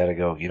kick-ass, you gotta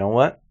go, you know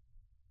what?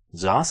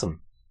 It's awesome.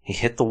 He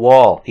hit the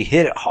wall. He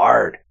hit it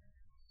hard.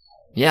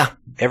 Yeah.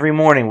 Every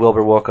morning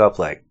Wilbur woke up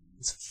like,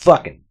 let's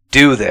fucking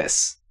do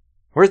this.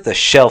 Where's the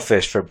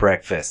shellfish for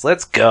breakfast?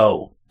 Let's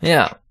go.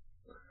 Yeah.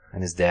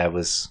 And his dad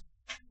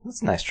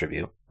that's a nice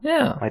tribute.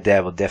 Yeah. My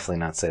dad would definitely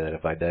not say that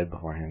if I died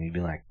before him. He'd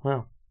be like,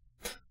 well,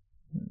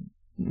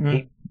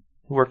 he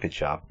worked a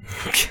job.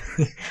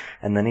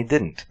 And then he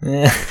didn't.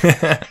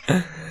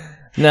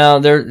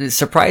 Now,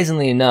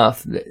 surprisingly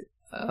enough,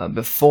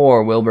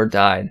 before Wilbur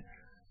died,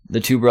 the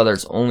two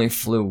brothers only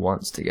flew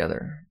once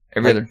together.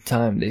 Every Like, other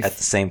time they At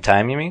the same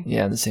time, you mean?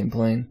 yeah, the same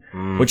plane.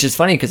 Mm. Which is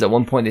funny because at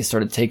one point they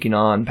started taking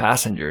on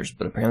passengers,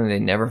 but apparently they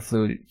never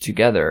flew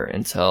together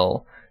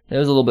until it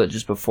was a little bit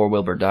just before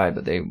Wilbur died.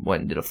 But they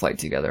went and did a flight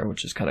together,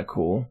 which is kind of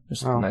cool.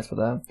 Just nice with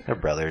that. They're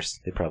brothers.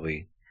 They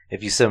probably,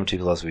 if you sit them too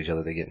close to each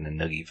other, they get in a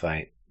noogie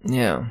fight,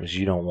 Yeah, which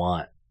you don't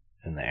want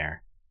in the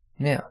air.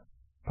 yeah,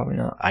 probably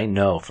not. I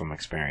know from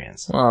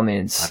experience. Well, I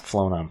mean, I've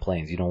flown on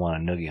planes. You don't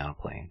want a noogie on a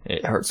plane.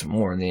 it hurts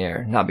more in the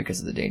air, not because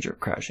of the danger of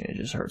crashing. It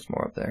just hurts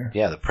more up there.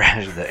 Yeah, the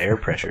pressure, the air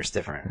pressure is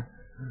different.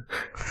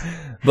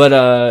 But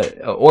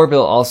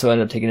Orville also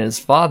ended up taking his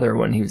father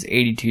when he was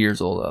 82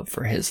 years old up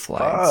for his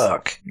flights.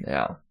 Fuck.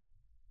 Yeah.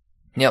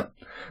 Yep.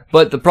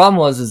 But the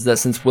problem is that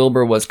since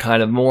Wilbur was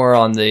kind of more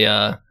on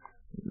the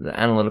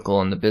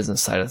analytical and the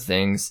business side of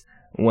things,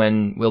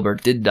 when Wilbur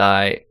did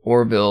die,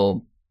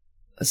 Orville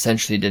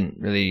essentially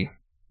didn't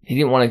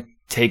want to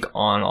take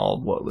on all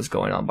of what was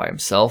going on by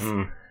himself,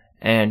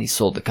 and he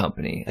sold the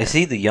company. Is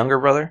he the younger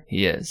brother?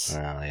 He is. Oh,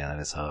 yeah,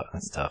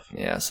 that's tough.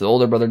 Yeah, so the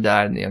older brother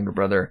died, and the younger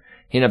brother,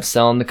 he ended up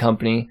selling the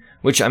company,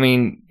 which, I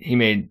mean, he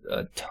made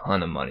a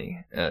ton of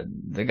money.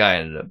 The guy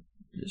ended up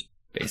just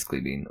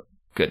basically being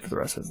good for the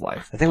rest of his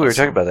life. I think we were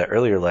talking about that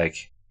earlier,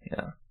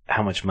 yeah,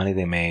 how much money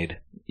they made.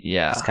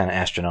 Yeah. It's kind of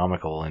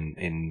astronomical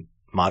in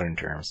modern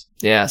terms.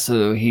 Yeah,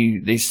 so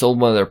they sold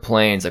one of their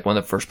planes, like one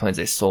of the first planes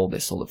they sold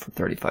it for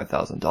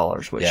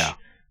 $35,000, which,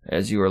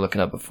 as you were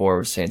looking up before,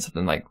 was saying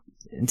something like,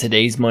 in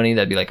today's money,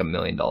 that'd be like $1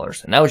 million.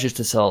 And that was just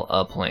to sell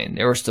a plane.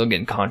 They were still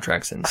getting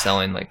contracts and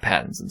selling like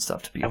patents and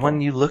stuff to people. And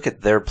when you look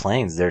at their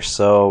planes, they're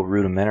so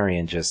rudimentary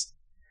and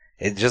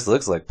it just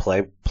looks like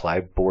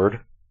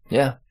plyboard.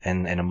 Yeah.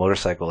 And a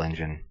motorcycle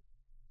engine.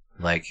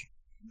 Like,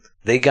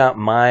 they got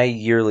my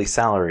yearly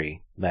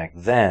salary back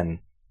then.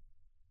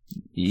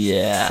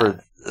 Yeah.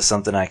 For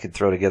something I could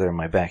throw together in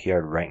my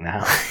backyard right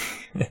now.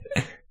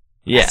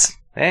 Yeah.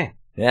 Hey.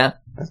 Yeah.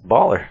 That's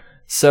baller.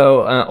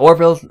 So,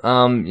 Orville,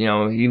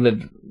 he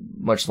lived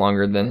much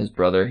longer than his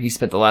brother. He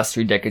spent the last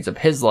 3 decades of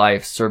his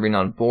life serving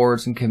on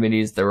boards and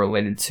committees that were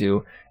related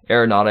to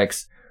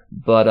aeronautics,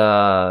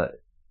 but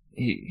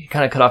he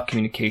kind of cut off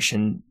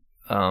communication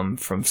from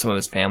some of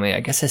his family. I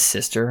guess his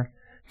sister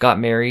got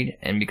married,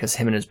 and because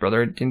him and his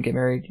brother didn't get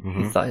married,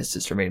 he thought his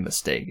sister made a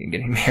mistake in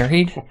getting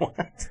married.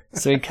 What?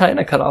 So he kind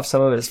of cut off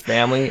some of his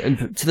family,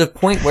 and to the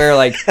point where,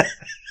 like,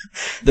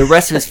 the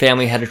rest of his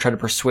family had to try to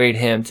persuade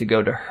him to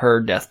go to her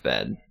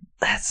deathbed.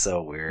 That's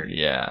so weird.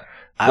 Yeah.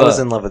 I was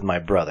in love with my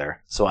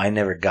brother, so I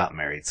never got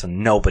married, so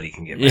nobody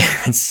can get married.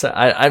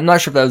 Yeah, I'm not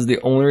sure if that was the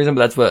only reason,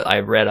 but that's what I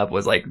read up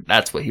was like,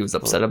 that's what he was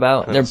upset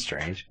about. That's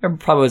strange. There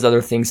probably was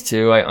other things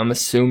too, I'm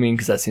assuming,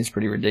 because that seems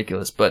pretty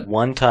ridiculous, but...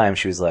 One time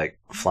she was like,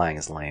 flying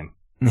is lame.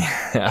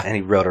 Yeah. And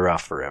he wrote her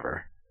off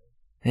forever.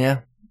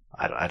 Yeah.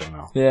 I don't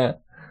know. Yeah.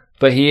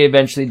 But he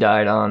eventually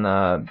died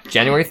on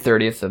January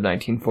 30th of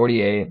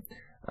 1948.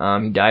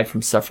 He died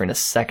from suffering a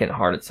second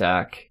heart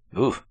attack.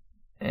 Oof.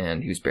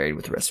 And he was buried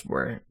with the rest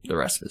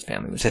of his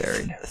family was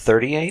buried.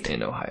 38?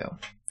 In Ohio.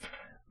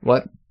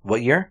 What?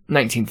 What year?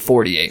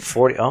 1948.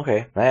 40. Okay.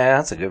 Yeah,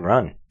 that's a good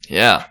run.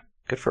 Yeah.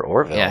 Good for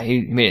Orville. Yeah,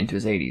 he made it into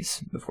his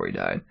 80s before he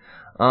died.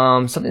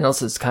 Something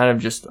else that's kind of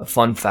just a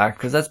fun fact,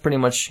 because that's pretty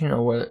much,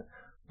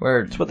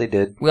 where That's what they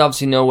did. we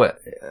obviously know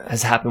what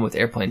has happened with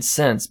airplanes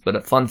since, but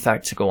a fun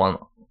fact to go on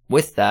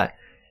with that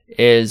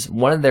is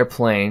one of their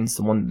planes,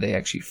 the one that they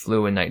actually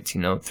flew in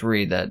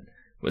 1903 that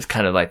was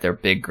kind of like their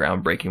big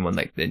groundbreaking one,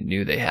 like they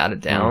knew they had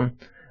it down.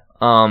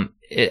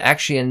 It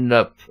actually ended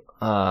up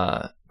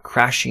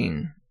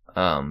crashing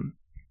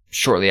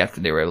shortly after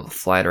they were able to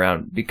fly it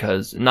around,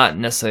 because not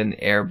necessarily in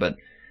the air, but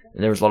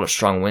there was a lot of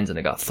strong winds and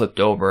it got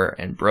flipped over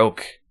and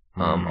broke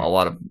a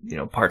lot of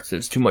parts. It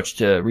was too much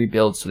to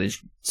rebuild, so they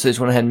just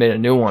went ahead and made a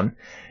new one.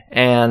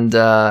 And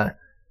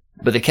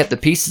but they kept the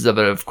pieces of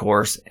it, of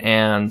course,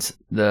 and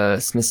the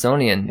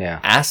Smithsonian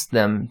asked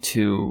them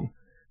to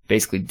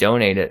basically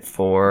donate it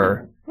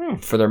for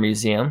their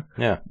museum.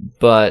 Yeah.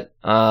 But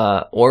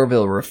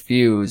Orville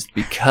refused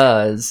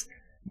because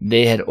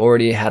they had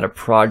already had a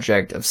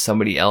project of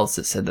somebody else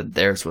that said that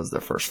theirs was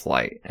their first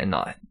flight and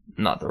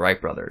not the Wright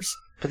brothers.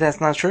 But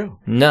that's not true.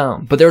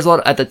 No. But there was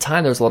at the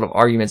time there was a lot of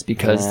arguments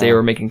because they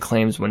were making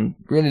claims when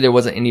really there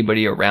wasn't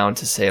anybody around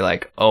to say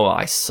like, oh,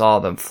 I saw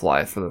them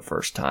fly for the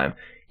first time.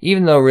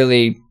 Even though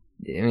really,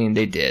 I mean,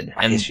 they did.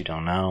 I guess you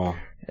don't know.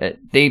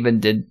 They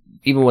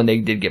even when they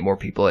did get more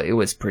people, it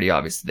was pretty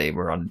obvious that they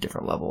were on a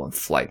different level of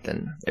flight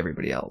than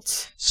everybody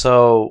else.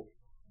 So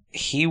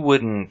he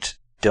wouldn't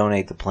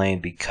donate the plane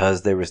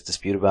because there was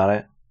dispute about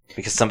it?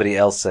 Because somebody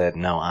else said,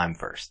 no, I'm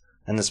first.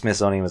 And the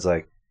Smithsonian was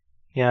like,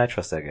 yeah, I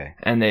trust that guy.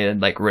 And they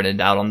had like written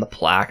it out on the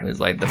plaque, and it was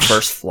like the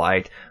first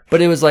flight.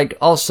 But it was like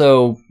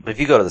also... But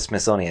if you go to the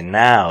Smithsonian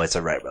now, it's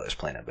a Wright Brothers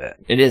plane, I bet.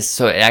 It is,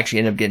 so it actually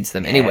ended up getting to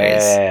them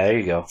anyways. Yeah, there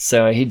you go.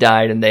 So he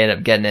died, and they ended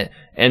up getting it.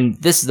 And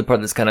this is the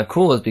part that's kind of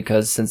cool, is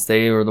because since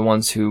they were the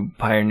ones who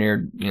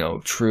pioneered,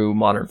 true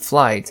modern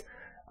flight,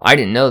 I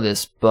didn't know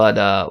this,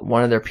 but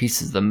one of their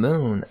pieces of the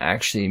moon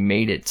actually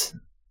made it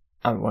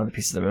one of the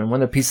pieces of the moon.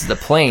 One of the pieces of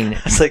the plane.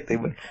 It's like they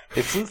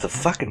flew the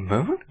fucking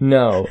moon?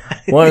 No.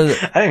 I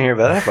didn't hear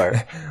about that part.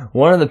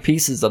 One of the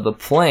pieces of the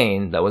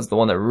plane that was the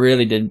one that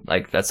really did,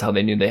 like, that's how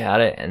they knew they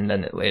had it, and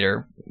then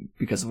later,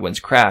 because the winds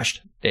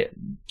crashed, they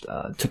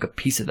took a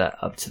piece of that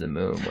up to the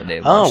moon when they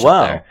launched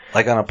up there.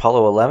 Like on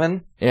Apollo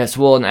 11? Yes,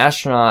 well, an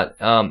astronaut,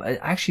 I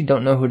actually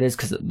don't know who it is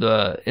because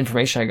the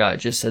information I got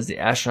just says the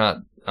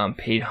astronaut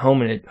paid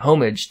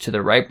homage to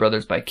the Wright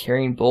brothers by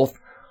carrying both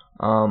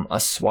a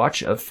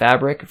swatch of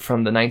fabric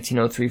from the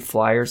 1903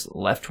 Flyer's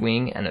left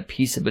wing and a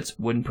piece of its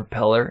wooden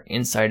propeller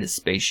inside its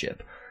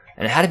spaceship.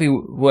 And it had to be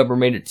whoever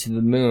made it to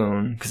the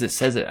moon, because it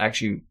says it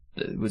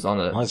was on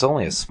the... Well, it's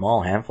only a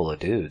small handful of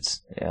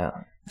dudes. Yeah.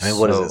 I mean,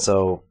 what is it?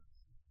 So,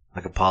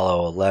 like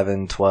Apollo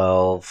 11,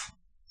 12,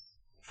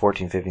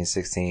 14, 15,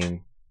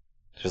 16.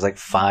 There's like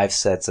 5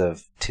 sets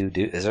of 2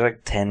 dudes. Is there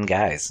like 10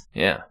 guys?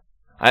 Yeah.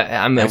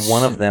 And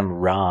one of them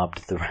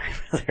robbed the Wright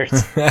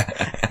brothers.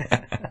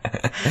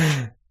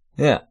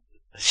 Yeah.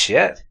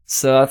 Shit.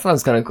 So I thought it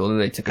was kind of cool that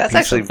they took a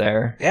piece up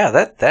there. Yeah,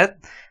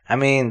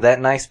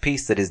 that nice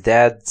piece that his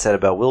dad said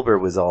about Wilbur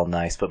was all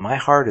nice, but my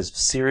heart is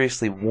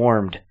seriously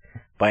warmed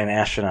by an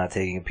astronaut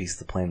taking a piece of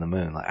the plane to the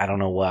moon. Like, I don't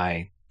know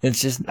why.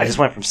 It's just... I just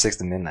went from 6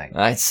 to midnight.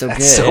 It's so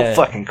That's good. so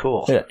fucking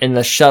cool. In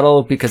the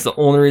shuttle, because the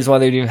only reason why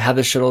they didn't have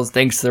the shuttle is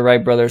thanks to the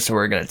Wright brothers, so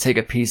we're going to take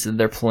a piece of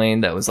their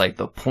plane that was like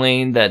the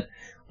plane that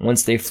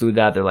once they flew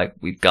that, they're like,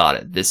 we've got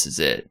it. This is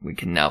it. We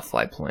can now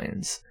fly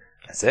planes.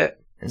 That's it.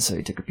 And so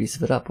he took a piece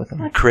of it up with him.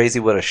 Isn't that crazy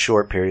what a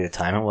short period of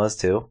time it was,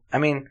 too? I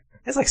mean,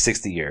 it's like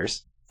 60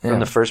 years from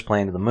the first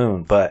plane to the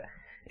moon, but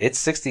it's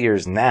 60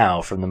 years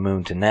now from the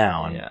moon to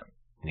now, and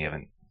you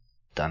haven't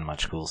done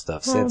much cool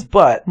stuff since.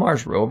 But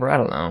Mars rover, I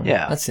don't know.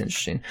 Yeah. That's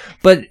interesting.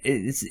 But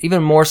it's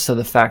even more so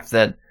the fact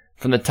that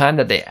from the time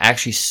that they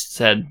actually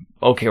said,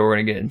 okay, we're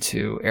going to get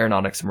into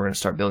aeronautics and we're going to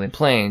start building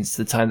planes,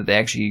 to the time that they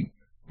actually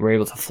were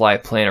able to fly a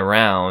plane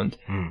around,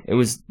 it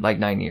was like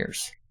 9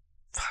 years.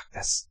 Fuck,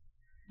 that's...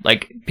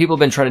 Like, people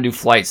have been trying to do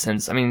flight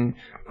since, I mean,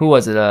 who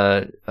was it?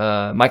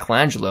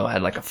 Michelangelo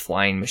had like a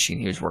flying machine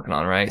he was working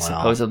on, right? Wow.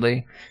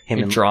 Supposedly.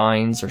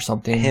 Drawings or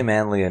something. Him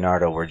and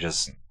Leonardo were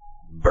just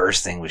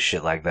bursting with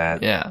shit like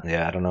that. Yeah.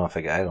 Yeah, I don't know if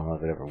it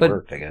ever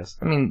worked, I guess.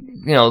 I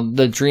mean,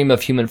 the dream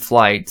of human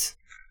flight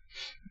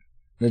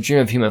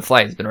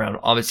has been around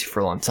obviously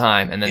for a long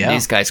time, and then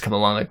these guys come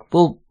along like,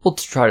 we'll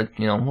try to,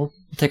 we'll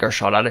take our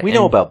shot at it. We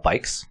know about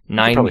bikes. We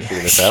can probably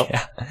figure this out.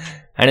 Yeah.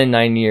 And in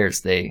 9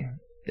 years, they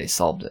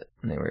solved it,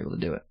 and they were able to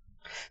do it.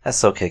 That's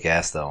so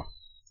kick-ass, though.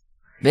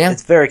 Yeah.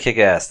 It's very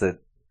kick-ass. That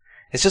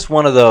it's just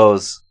one of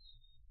those...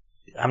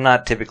 I'm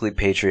not typically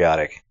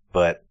patriotic,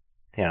 but,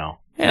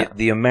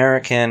 the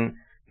American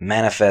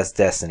manifest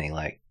destiny,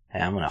 like,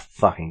 hey, I'm gonna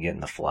fucking get in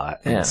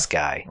the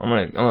sky.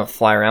 I'm gonna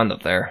fly around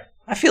up there.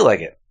 I feel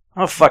like it. I'm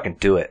gonna fucking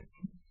do it.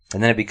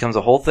 And then it becomes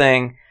a whole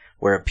thing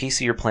where a piece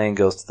of your plane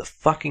goes to the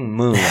fucking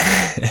moon.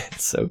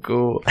 It's so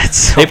cool.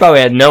 They probably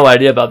had no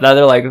idea about that.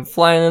 They're like,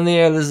 flying in the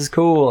air, this is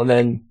cool. And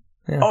then...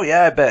 Yeah. Oh,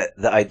 yeah, I bet.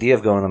 The idea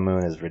of going to the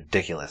moon is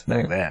ridiculous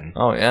back then.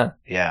 Oh, yeah.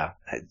 Yeah.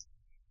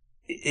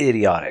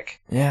 Idiotic.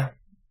 Yeah.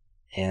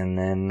 And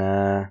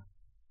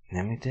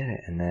then we did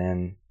it. And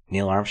then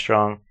Neil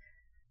Armstrong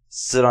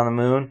stood on the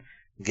moon,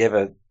 gave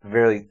a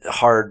very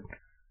hard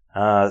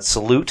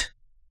salute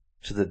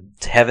to the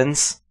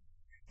heavens,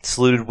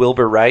 saluted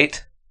Wilbur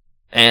Wright.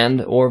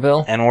 And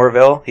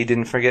Orville. He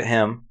didn't forget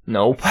him.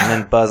 Nope. And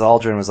then Buzz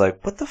Aldrin was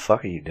like, what the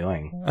fuck are you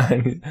doing?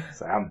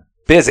 I'm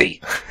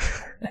busy.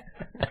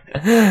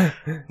 I'm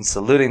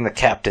saluting the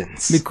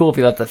captains. It'd be cool if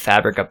you left the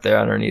fabric up there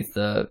underneath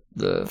the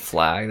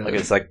flag. Like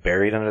it's like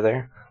buried under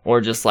there?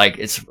 Or just like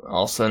it's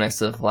also next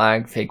to the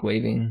flag, fake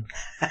waving.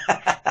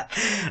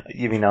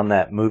 You mean on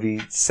that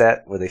movie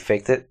set where they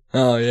faked it?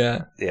 Oh,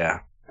 yeah.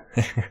 Yeah.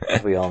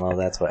 We all know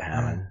that's what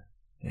happened.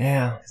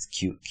 Yeah.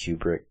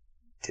 Kubrick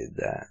did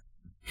that.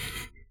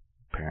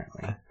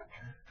 Apparently.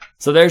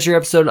 So there's your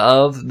episode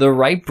of The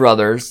Wright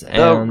Brothers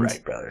and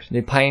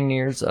the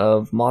pioneers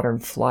of modern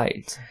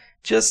flight.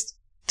 Just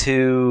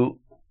two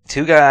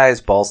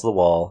guys, balls to the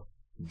wall,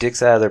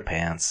 dicks out of their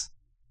pants,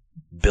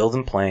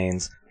 building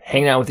planes,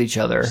 hanging out with each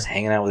other. Just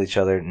hanging out with each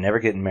other, never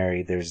getting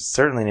married. There's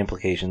certainly an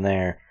implication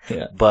there.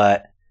 Yeah.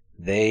 But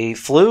they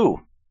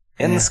flew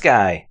in the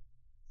sky.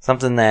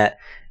 Something that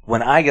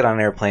when I get on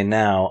an airplane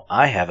now,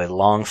 I have a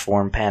long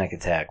form panic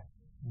attack.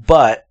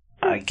 But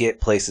I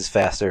get places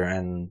faster,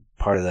 and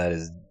part of that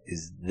is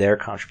their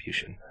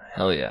contribution.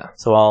 Hell yeah.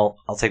 So I'll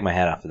take my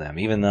hat off to them,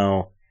 even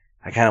though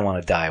I kind of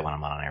want to die when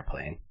I'm on an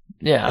airplane.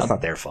 Yeah. That's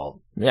not their fault.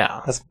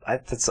 Yeah. I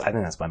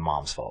think that's my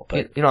mom's fault.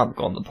 But you don't have to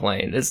go on the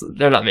plane.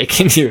 They're not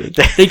making you.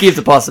 They keep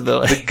the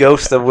possibility. The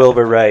ghost of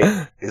Wilbur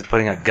Wright is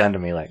putting a gun to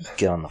me like,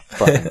 get on the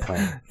fucking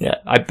plane. Yeah.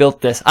 I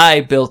built this.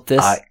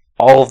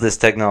 All of this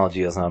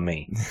technology is on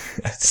me.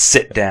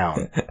 Sit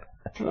down.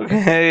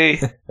 Okay.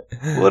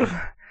 What?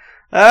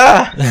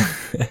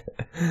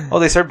 Oh,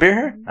 they serve beer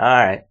here? All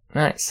right.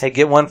 Nice. Hey,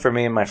 get one for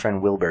me and my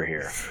friend Wilbur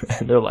here.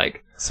 They're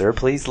like, sir,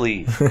 please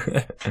leave.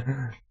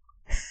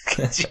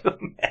 Could you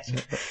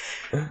imagine?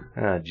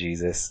 Oh,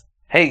 Jesus.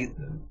 Hey,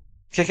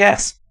 kick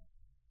ass.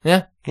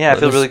 Yeah. Yeah, I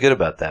feel really good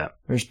about that.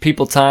 There's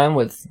People Time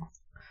with...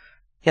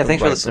 Yeah,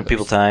 thanks for Wright listening to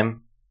People Brothers.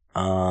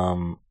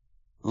 Time.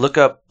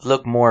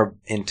 Look more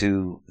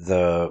into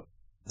the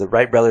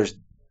Wright brothers.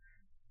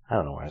 I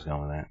don't know where I was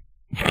going with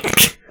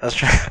that. I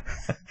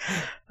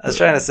was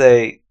trying to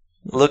say,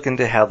 look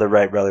into how the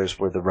Wright brothers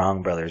were the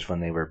wrong brothers when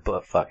they were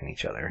butt fucking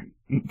each other.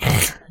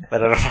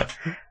 But I don't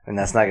know. And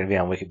that's not going to be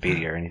on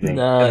Wikipedia or anything.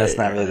 No, and that's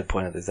not really the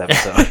point of this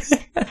episode.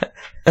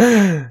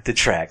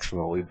 Detracts from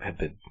what we have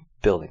been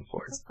building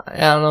for. I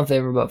don't know if they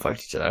ever butt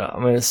fucked each other.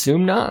 I'm going to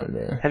assume not.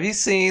 Have you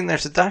seen,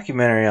 there's a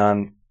documentary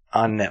on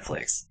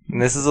Netflix.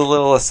 And this is a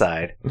little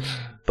aside,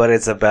 but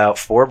it's about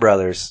 4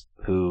 brothers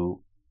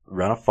who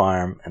run a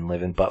farm and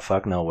live in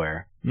buttfuck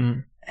nowhere. Mm-hmm.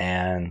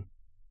 And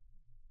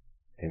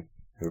they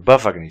were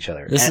buttfucking each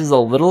other. This is a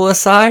little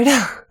aside?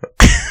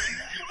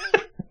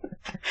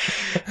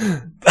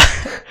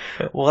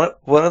 One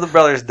of the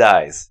brothers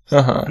dies.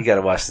 Uh-huh. You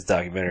gotta watch this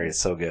documentary, it's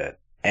so good.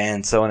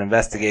 And so an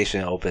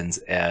investigation opens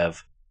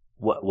of,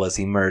 what was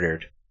he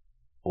murdered?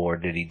 Or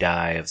did he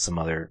die of some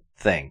other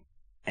thing?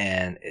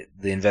 And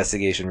the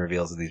investigation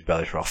reveals that these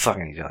brothers were all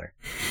fucking each other.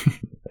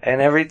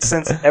 And ever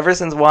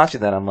since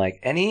watching that, I'm like,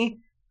 any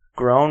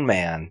grown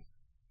man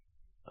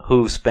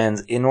who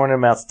spends inordinate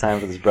amounts of time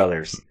with his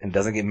brothers and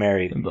doesn't get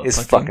married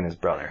is fucking his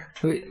brother.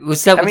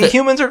 Was that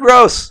humans are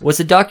gross. Was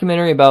the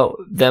documentary about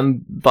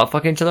them butt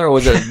fucking each other, or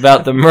was it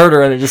about the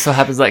murder and it just so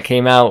happens that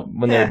came out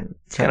when they're...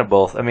 It's kind of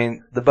both. I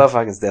mean, the butt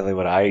fucking is definitely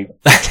what I...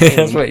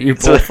 That's what you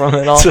pulled from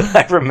it all? That's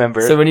what I remember.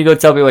 So when you go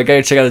tell people, like, I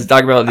gotta check out this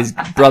documentary about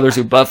these brothers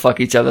who butt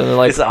fuck each other, they're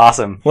like... It's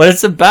awesome. What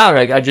it's about?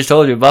 Like, I just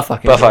told you, butt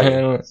fucking. Butt fucking.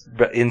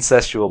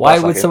 Incestual Why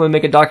butt would fucking. someone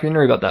make a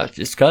documentary about that?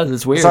 Just cause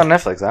it's weird. It's on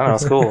Netflix. I don't know.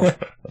 It's cool.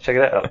 Check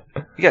it out.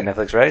 You got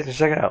Netflix, right? Just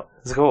check it out.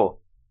 It's cool.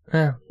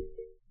 Yeah.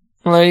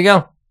 Well, there you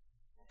go.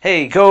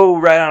 Hey, go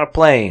ride on a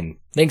plane.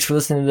 Thanks for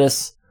listening to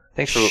this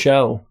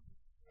show.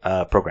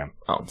 Program.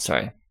 Oh,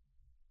 sorry.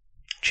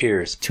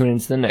 Cheers. Tune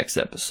into the next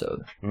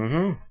episode.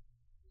 Mm-hmm.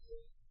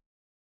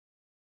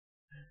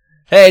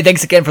 Hey,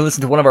 thanks again for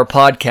listening to one of our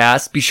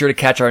podcasts. Be sure to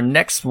catch our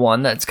next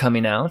one that's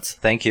coming out.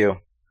 Thank you.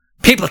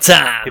 People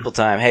Time! People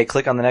Time. Hey,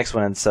 click on the next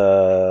one and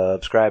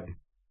subscribe.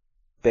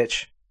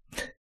 Bitch.